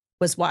mom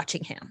was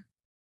watching him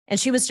and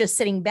she was just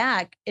sitting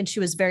back and she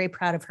was very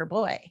proud of her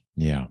boy.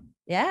 Yeah.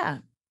 Yeah.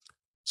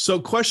 So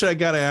question I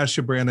got to ask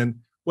you,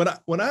 Brandon,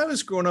 when I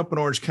was growing up in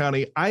Orange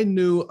County, I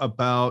knew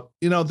about,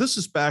 this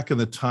is back in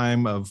the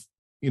time of,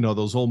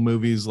 those old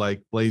movies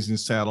like Blazing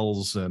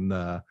Saddles and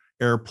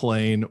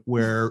Airplane,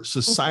 where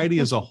society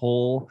as a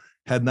whole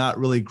had not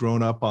really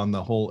grown up on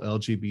the whole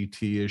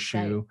LGBT issue.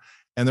 Right.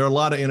 And there are a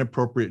lot of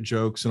inappropriate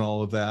jokes and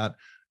all of that.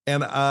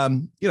 And,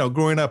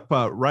 growing up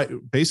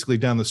basically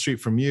down the street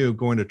from you,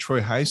 going to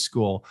Troy High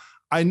School,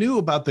 I knew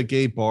about the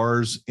gay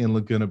bars in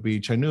Laguna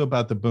Beach. I knew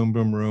about the Boom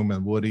Boom Room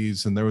and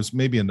Woody's, and there was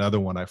maybe another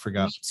one I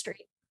forgot. Main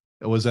Street.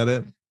 Was that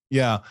it?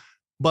 Yeah.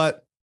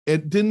 But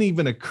it didn't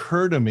even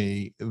occur to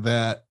me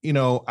that,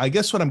 I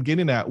guess what I'm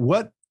getting at,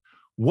 what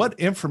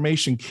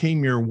information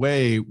came your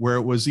way where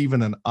it was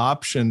even an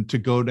option to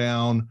go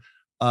down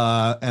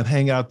and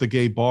hang out the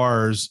gay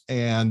bars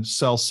and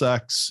sell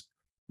sex?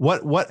 How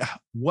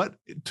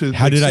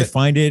did I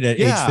find it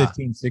at age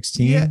 15,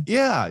 16?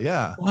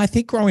 Yeah. Well, I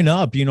think growing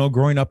up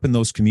in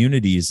those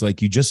communities,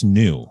 like, you just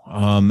knew,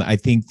 I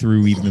think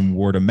through even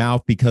word of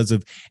mouth, because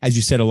of, as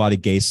you said, a lot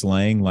of gay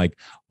slang, like,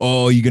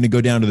 oh, you're going to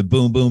go down to the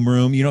Boom Boom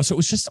Room, so it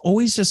was just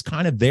always just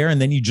kind of there.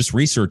 And then you just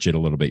research it a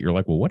little bit. You're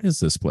like, well, what is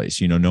this place?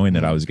 Knowing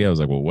that I was gay, I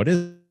was like, well, what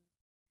is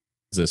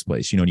this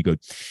place? And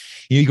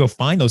you go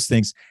find those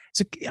things.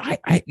 So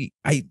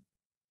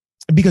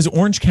Because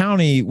Orange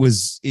County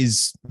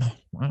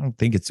I don't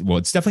think it's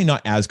definitely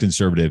not as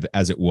conservative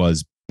as it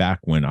was back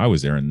when I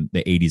was there in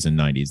the 80s and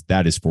 90s.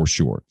 That is for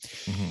sure.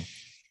 Mm-hmm.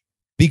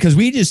 Because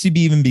we just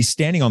even be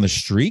standing on the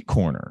street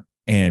corner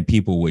and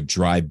people would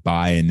drive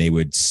by and they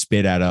would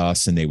spit at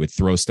us and they would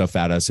throw stuff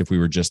at us if we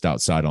were just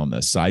outside on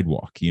the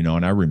sidewalk,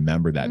 and I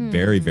remember that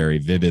very, very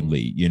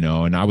vividly,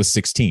 and I was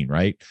 16,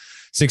 right?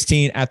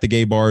 16 at the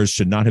gay bars,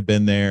 should not have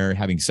been there.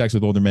 Having sex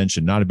with older men,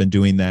 should not have been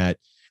doing that.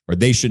 Or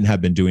they shouldn't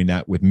have been doing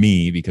that with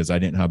me because I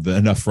didn't have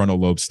enough frontal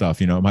lobe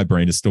stuff. My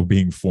brain is still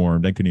being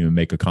formed. I couldn't even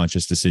make a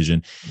conscious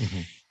decision.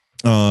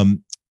 Mm-hmm.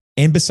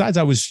 And besides,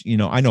 I was,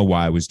 I know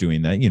why I was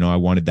doing that. I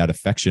wanted that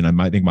affection.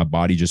 I think my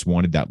body just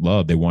wanted that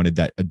love. They wanted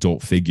that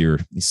adult figure.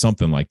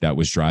 Something like that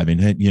was driving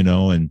it,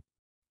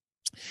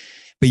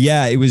 but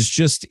yeah, it was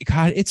just,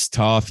 God, it's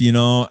tough.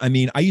 I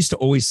mean, I used to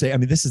always say,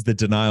 this is the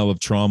denial of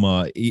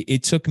trauma.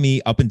 It took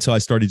me up until I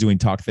started doing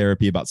talk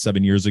therapy about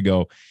 7 years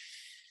ago.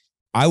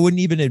 I wouldn't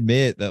even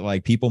admit that,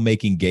 like, people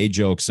making gay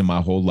jokes in my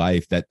whole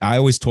life, that I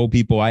always told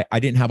people I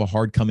didn't have a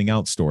hard coming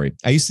out story.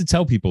 I used to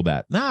tell people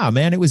that, nah,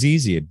 man, it was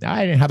easy.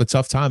 I didn't have a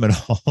tough time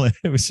at all. And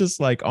it was just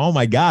like, oh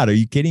my God, are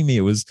you kidding me?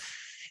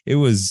 It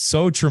was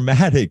so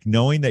traumatic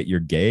knowing that you're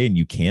gay and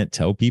you can't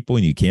tell people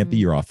and you can't be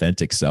your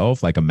authentic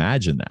self. Like,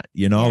 imagine that,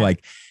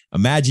 like,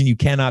 imagine you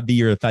cannot be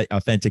your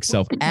authentic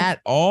self at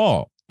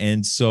all.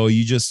 And so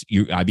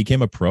I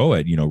became a pro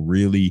at,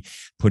 really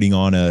putting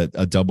on a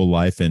double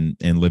life and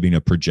living a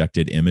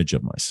projected image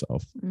of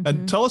myself. Mm-hmm.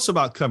 And tell us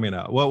about coming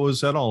out. What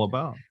was that all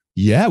about?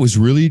 Yeah, it was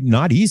really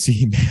not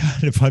easy, man,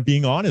 if I'm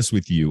being honest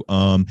with you.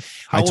 How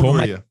old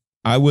were you?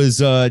 I was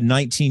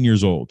 19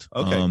 years old.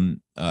 Okay.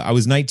 I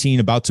was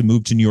 19, about to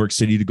move to New York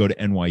City to go to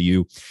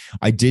NYU.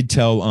 I did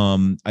tell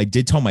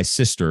my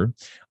sister,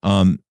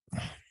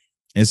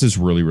 this is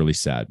really, really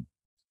sad.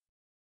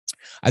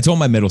 I told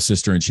my middle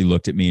sister and she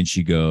looked at me and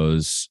she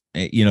goes,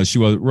 she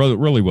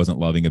really wasn't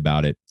loving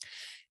about it.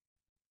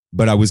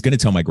 But I was going to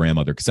tell my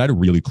grandmother because I had a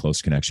really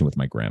close connection with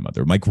my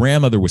grandmother. My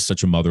grandmother was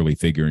such a motherly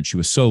figure and she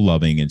was so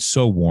loving and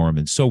so warm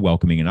and so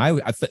welcoming.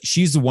 And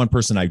she's the one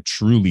person I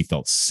truly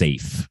felt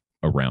safe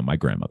around, my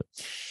grandmother.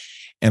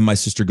 And my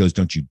sister goes,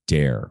 don't you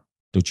dare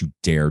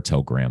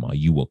tell grandma,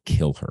 you will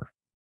kill her.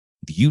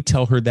 If you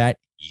tell her that,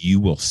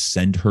 you will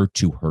send her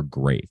to her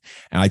grave.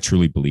 And I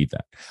truly believe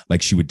that.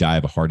 Like, she would die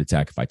of a heart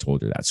attack if I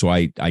told her that. So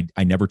I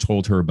never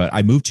told her, but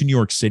I moved to New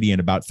York City.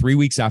 And about 3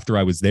 weeks after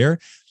I was there,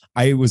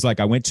 I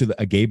went to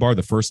a gay bar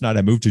the first night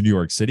I moved to New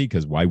York City,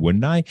 because why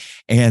wouldn't I?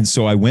 And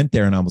so I went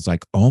there and I was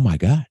like, oh my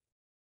God,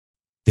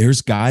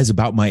 there's guys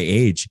about my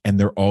age and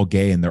they're all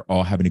gay and they're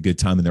all having a good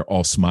time and they're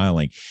all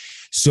smiling.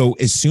 So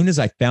as soon as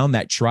I found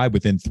that tribe,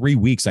 within 3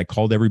 weeks, I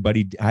called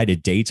everybody. I had a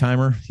day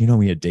timer.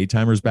 We had day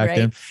timers back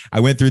then. I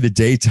went through the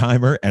day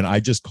timer and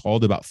I just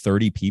called about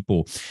 30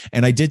 people.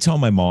 And I did tell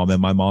my mom,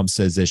 and my mom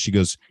says this. She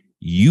goes,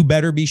 you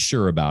better be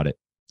sure about it.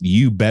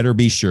 You better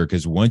be sure,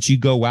 because once you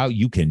go out,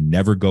 you can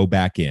never go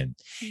back in.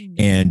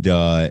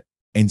 Mm-hmm.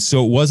 And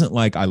so it wasn't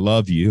like, I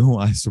love you,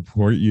 I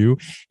support you,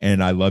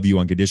 and I love you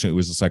unconditionally. It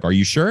was just like, are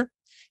you sure?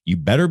 You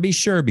better be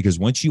sure, because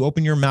once you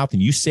open your mouth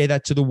and you say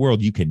that to the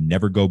world, you can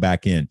never go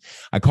back in.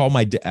 I called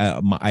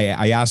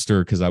I asked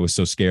her, because I was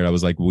so scared. I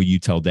was like, will you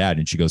tell Dad?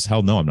 And she goes,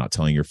 hell no, I'm not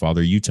telling your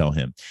father. You tell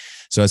him.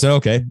 So I said,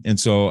 okay. And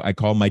so I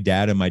called my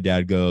dad, and my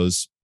dad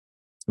goes,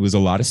 it was a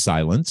lot of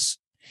silence.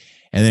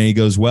 And then he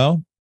goes,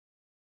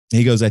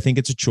 I think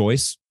it's a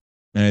choice.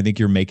 And I think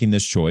you're making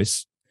this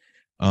choice.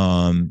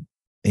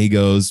 He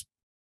goes,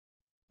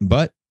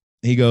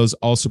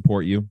 I'll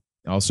support you.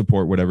 I'll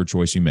support whatever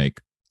choice you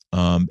make.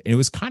 And it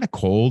was kind of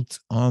cold,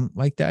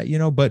 like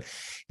that, but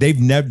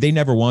they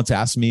never once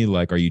asked me,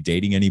 like, are you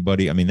dating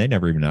anybody? I mean, they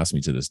never even asked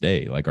me to this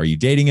day, like, are you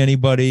dating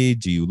anybody?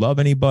 Do you love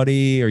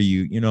anybody? Are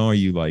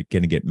you like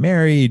going to get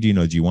married? Do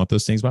you want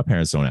those things? My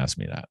parents don't ask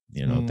me that,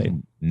 They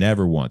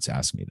never once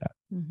asked me that.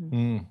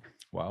 Mm-hmm.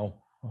 Wow.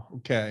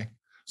 Okay.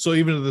 So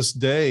even to this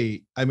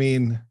day, I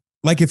mean,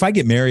 like, if I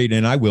get married,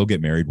 and I will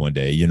get married one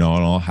day, and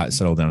I'll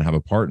settle down and have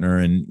a partner,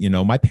 and,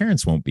 my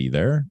parents won't be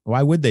there.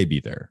 Why would they be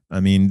there? I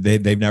mean,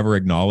 they've never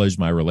acknowledged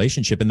my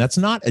relationship. And that's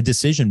not a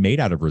decision made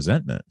out of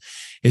resentment.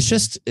 It's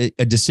just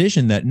a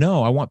decision that,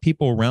 no, I want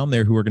people around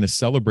there who are going to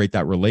celebrate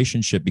that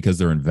relationship because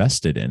they're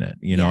invested in it.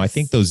 Yes. I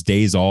think those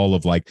days all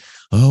of like,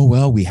 oh,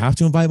 well, we have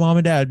to invite mom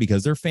and dad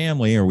because they're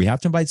family, or we have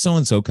to invite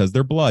so-and-so because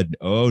they're blood.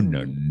 Oh,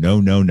 no.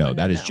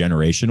 That is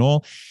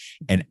generational.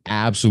 And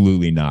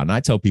absolutely not. And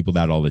I tell people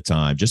that all the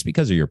time. Just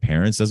because of your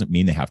parents doesn't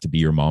mean they have to be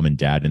your mom and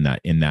dad in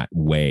that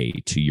way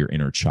to your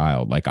inner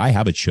child. Like, I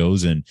have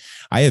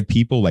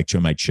people like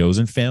my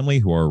chosen family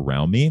who are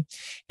around me,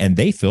 and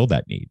they fill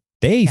that need.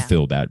 They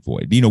fill that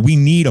void. We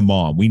need a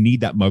mom. We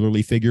need that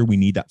motherly figure. We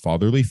need that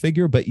fatherly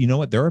figure. But you know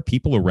what? There are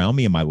people around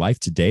me in my life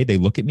today. They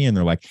look at me and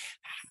they're like,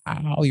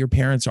 how your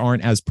parents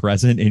aren't as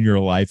present in your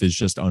life is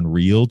just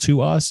unreal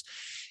to us.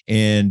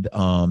 And,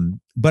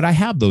 but I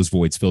have those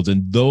voids filled,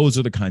 and those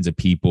are the kinds of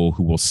people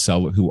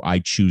who I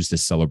choose to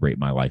celebrate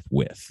my life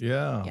with.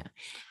 Yeah.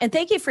 And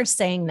thank you for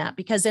saying that,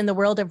 because in the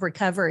world of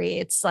recovery,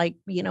 it's like,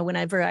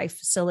 whenever I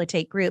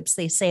facilitate groups,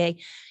 they say,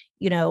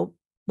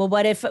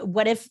 well,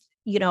 what if,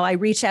 I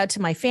reach out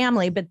to my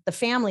family, but the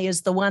family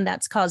is the one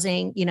that's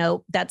causing,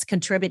 that's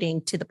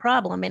contributing to the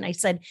problem. And I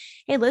said,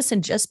 hey,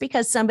 listen, just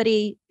because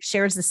somebody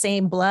shares the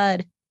same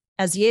blood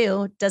as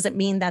you doesn't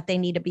mean that they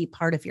need to be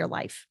part of your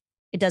life.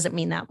 It doesn't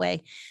mean that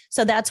way.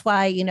 So that's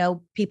why,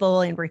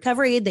 people in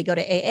recovery, they go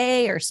to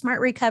AA or Smart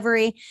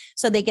Recovery.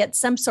 So they get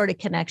some sort of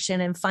connection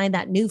and find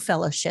that new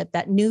fellowship,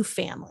 that new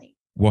family.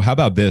 Well, how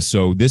about this?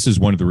 So this is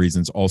one of the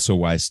reasons also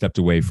why I stepped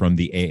away from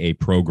the AA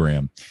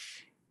program.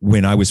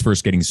 When I was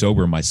first getting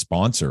sober, my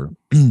sponsor,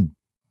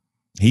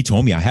 he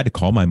told me I had to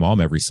call my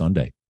mom every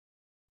Sunday.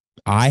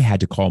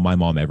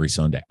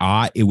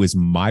 It was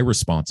my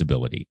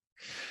responsibility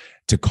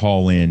to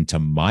call in to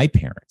my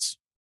parents,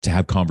 to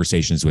have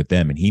conversations with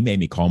them. And he made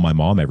me call my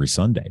mom every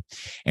Sunday.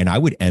 And I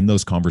would end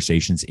those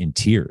conversations in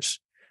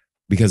tears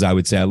because I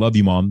would say, I love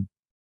you, Mom.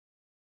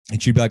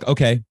 And she'd be like,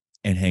 okay,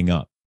 and hang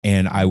up.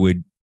 And I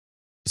would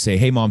say,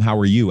 hey, Mom, how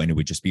are you? And it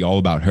would just be all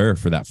about her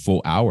for that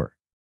full hour.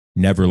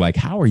 Never like,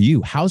 how are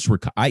you? How's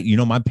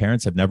my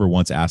parents have never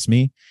once asked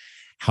me,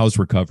 how's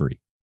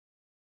recovery?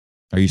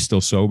 Are you still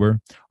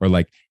sober? Or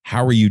like,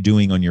 how are you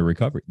doing on your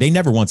recovery? They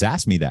never once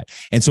asked me that.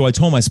 And so I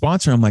told my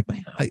sponsor, I'm like,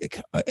 man,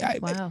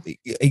 Wow.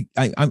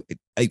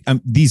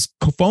 These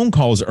phone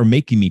calls are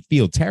making me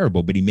feel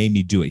terrible, but he made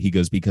me do it. He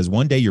goes, because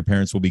one day your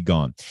parents will be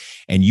gone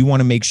and you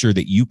want to make sure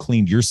that you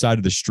cleaned your side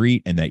of the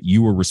street and that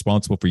you were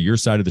responsible for your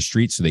side of the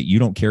street so that you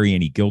don't carry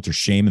any guilt or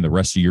shame in the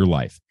rest of your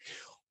life.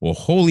 Well,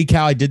 holy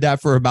cow, I did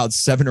that for about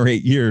 7 or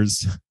 8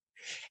 years.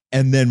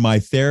 And then my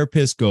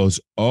therapist goes,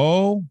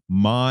 oh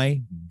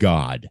my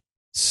God,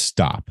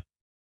 stop.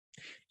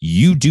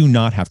 You do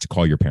not have to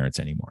call your parents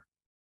anymore.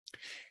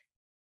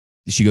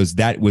 She goes,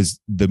 that was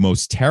the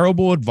most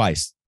terrible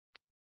advice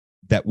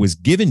that was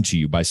given to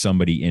you by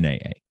somebody in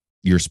AA,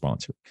 your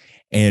sponsor.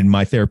 And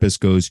my therapist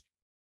goes,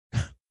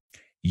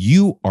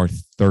 you are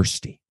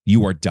thirsty.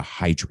 You are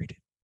dehydrated.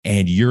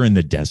 And you're in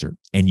the desert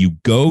and you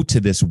go to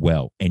this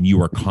well and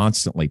you are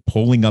constantly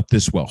pulling up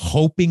this well,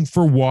 hoping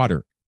for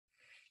water.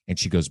 And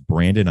she goes,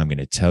 Brandon, I'm going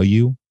to tell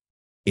you,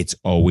 it's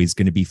always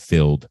going to be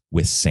filled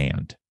with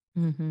sand.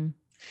 Mm-hmm.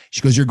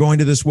 She goes, you're going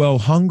to this well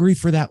hungry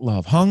for that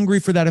love, hungry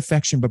for that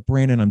affection. But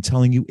Brandon, I'm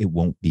telling you, it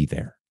won't be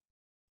there.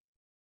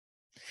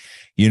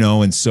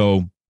 And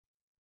so,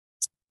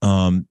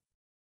 yeah.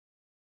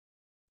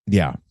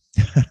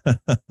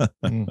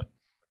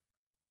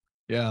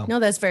 Yeah. No,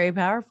 that's very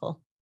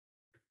powerful.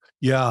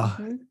 Yeah,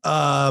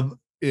 Mm-hmm.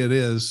 it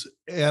is.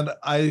 And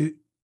I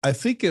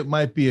think it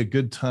might be a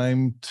good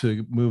time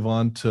to move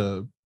on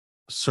to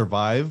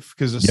survive,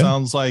 because it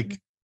sounds like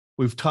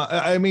we've taught.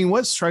 I mean,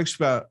 what strikes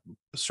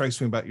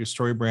me about your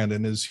story,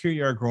 Brandon, is here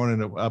you are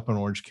growing up in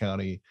Orange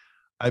County.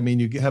 I mean,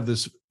 you have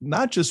this,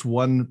 not just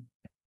one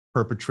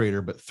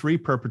perpetrator, but 3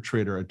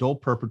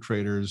 adult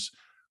perpetrators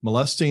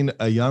molesting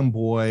a young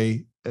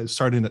boy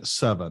starting at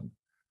 7.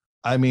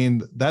 I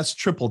mean, that's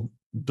triple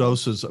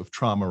doses of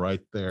trauma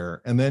right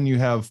there. And then you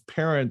have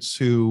parents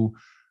who,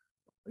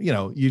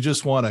 you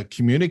just want to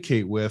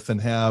communicate with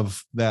and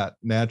have that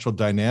natural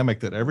dynamic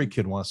that every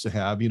kid wants to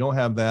have. You don't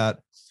have that.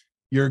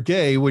 You're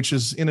gay, which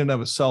is in and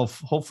of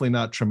itself, hopefully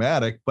not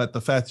traumatic, but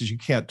the fact that you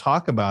can't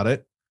talk about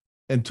it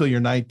until you're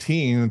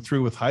 19 and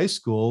through with high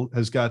school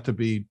has got to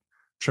be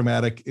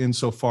traumatic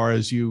insofar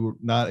as you're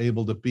not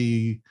able to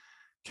be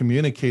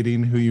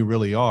communicating who you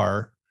really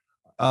are.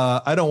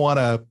 I don't want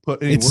to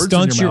put any words in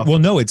your mouth. Well,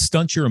 no, it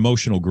stunts your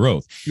emotional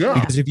growth. Yeah.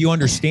 Because if you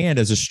understand,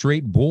 as a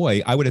straight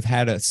boy, I would have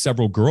had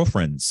several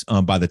girlfriends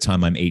by the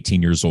time I'm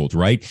 18 years old,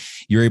 right?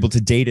 You're able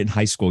to date in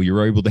high school.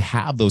 You're able to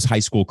have those high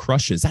school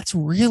crushes. That's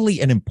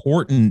really an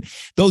important,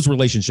 those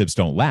relationships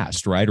don't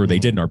last, right? Or they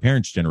did in our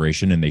parents'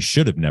 generation and they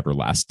should have never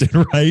lasted,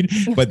 right?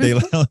 But they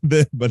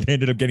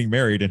ended up getting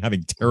married and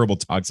having terrible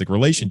toxic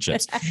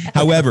relationships.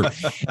 However,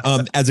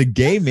 as a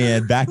gay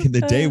man back in the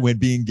day when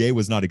being gay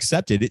was not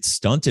accepted, it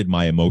stunted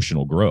my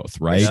emotional growth,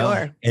 right?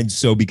 Sure. And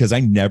so because I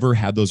never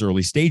had those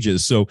early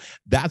stages, so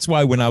that's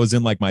why when I was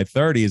in like my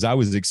 30s, I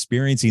was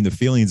experiencing the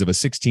feelings of a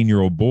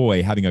 16-year-old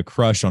boy having a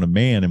crush on a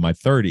man in my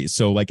 30s.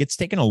 So like it's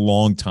taken a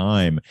long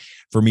time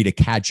for me to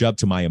catch up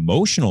to my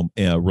emotional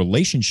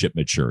relationship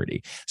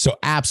maturity. So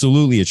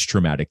absolutely it's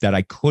traumatic that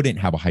I couldn't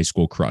have a high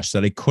school crush,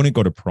 that I couldn't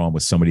go to prom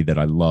with somebody that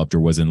I loved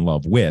or was in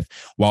love with,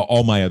 while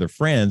all my other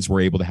friends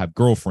were able to have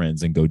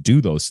girlfriends and go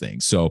do those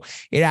things. So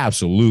it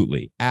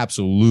absolutely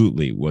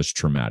was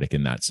traumatic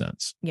in that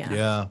sense.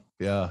 Yeah.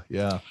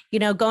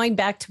 Going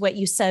back to what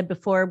you said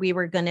before we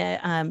were going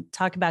to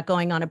talk about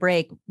going on a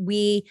break,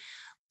 we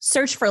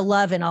search for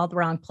love in all the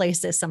wrong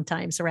places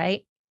sometimes,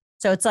 right?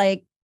 So it's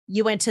like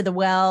you went to the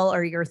well,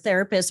 or your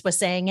therapist was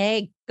saying,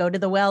 hey, go to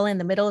the well in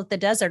the middle of the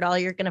desert. All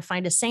you're going to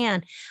find is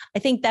sand. I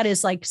think that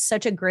is like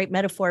such a great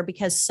metaphor,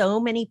 because so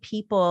many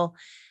people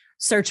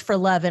search for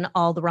love in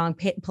all the wrong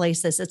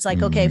places. It's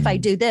like, okay, if I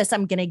do this,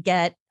 I'm going to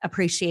get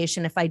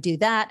appreciation. If I do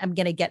that, I'm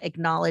going to get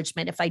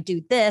acknowledgement. If I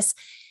do this,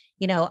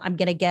 I'm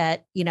going to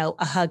get,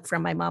 a hug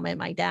from my mom and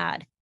my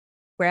dad.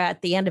 Where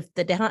at the end of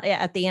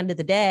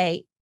the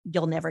day,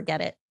 you'll never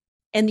get it.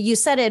 And you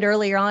said it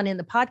earlier on in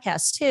the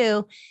podcast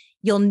too,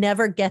 you'll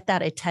never get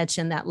that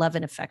attention, that love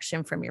and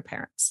affection from your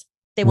parents.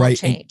 They won't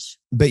change.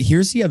 But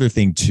here's the other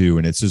thing too,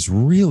 and it's just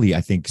really,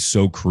 I think,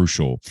 so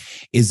crucial,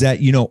 is that,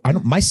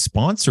 my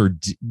sponsor,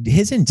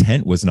 his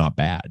intent was not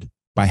bad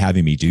by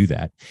having me do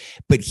that,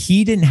 but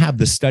he didn't have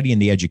the study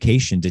and the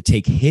education to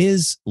take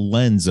his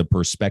lens of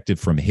perspective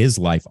from his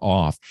life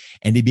off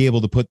and to be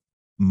able to put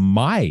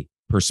my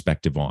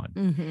perspective on.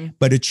 Mm-hmm.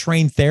 But a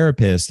trained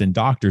therapist and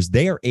doctors,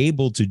 they are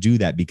able to do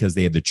that because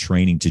they have the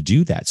training to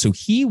do that. So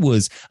he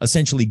was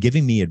essentially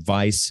giving me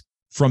advice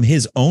from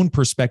his own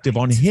perspective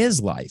on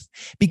his life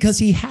because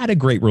he had a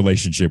great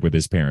relationship with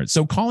his parents.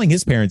 So calling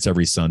his parents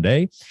every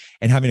Sunday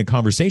and having a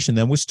conversation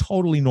then was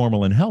totally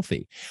normal and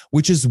healthy,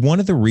 which is one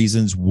of the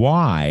reasons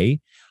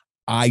why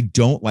I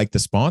don't like the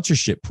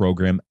sponsorship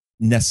program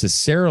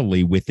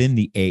necessarily within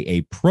the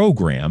AA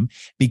program,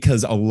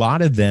 because a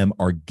lot of them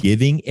are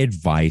giving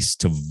advice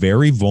to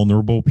very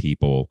vulnerable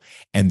people,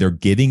 and they're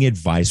giving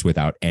advice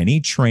without any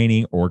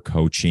training or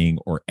coaching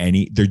or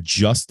they're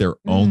just their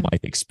own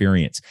life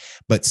experience.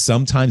 But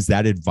sometimes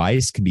that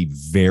advice can be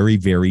very,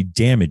 very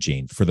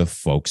damaging for the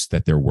folks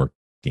that they're working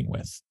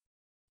with.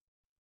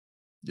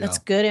 Yeah. That's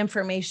good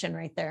information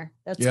right there.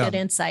 That's good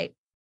insight.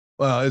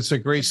 Well, it's a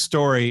great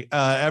story.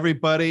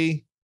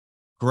 Everybody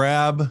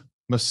grab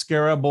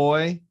Mascara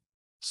Boy,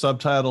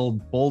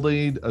 subtitled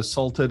Bullied,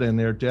 Assaulted, and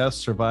Near Death,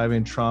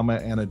 Surviving Trauma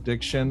and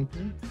Addiction.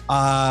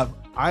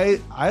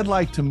 I'd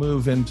like to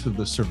move into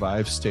the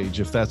survive stage,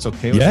 if that's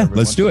okay with everyone.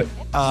 Let's do it.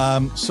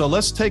 So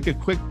let's take a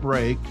quick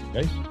break.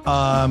 Okay.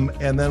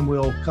 And then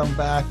we'll come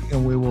back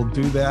and we will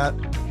do that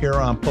here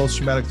on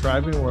Post-Traumatic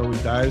Thriving, where we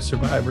dive,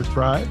 survive, or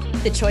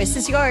thrive. The choice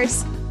is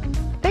yours.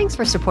 Thanks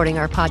for supporting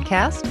our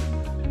podcast.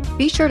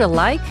 Be sure to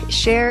like,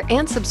 share,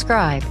 and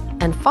subscribe,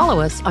 and follow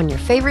us on your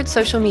favorite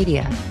social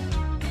media.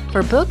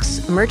 For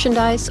books,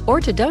 merchandise, or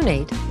to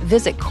donate,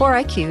 visit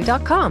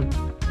CoreIQ.com.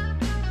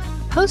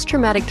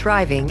 Post-Traumatic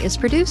Thriving is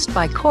produced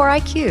by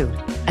CoreIQ,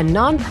 a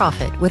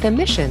nonprofit with a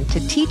mission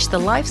to teach the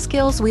life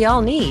skills we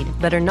all need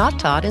but are not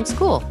taught in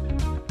school.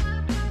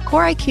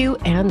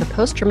 CoreIQ and the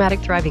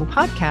Post-Traumatic Thriving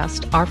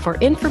podcast are for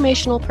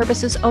informational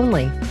purposes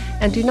only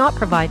and do not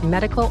provide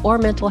medical or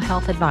mental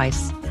health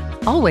advice.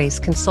 Always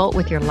consult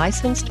with your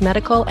licensed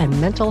medical and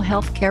mental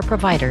health care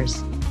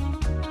providers.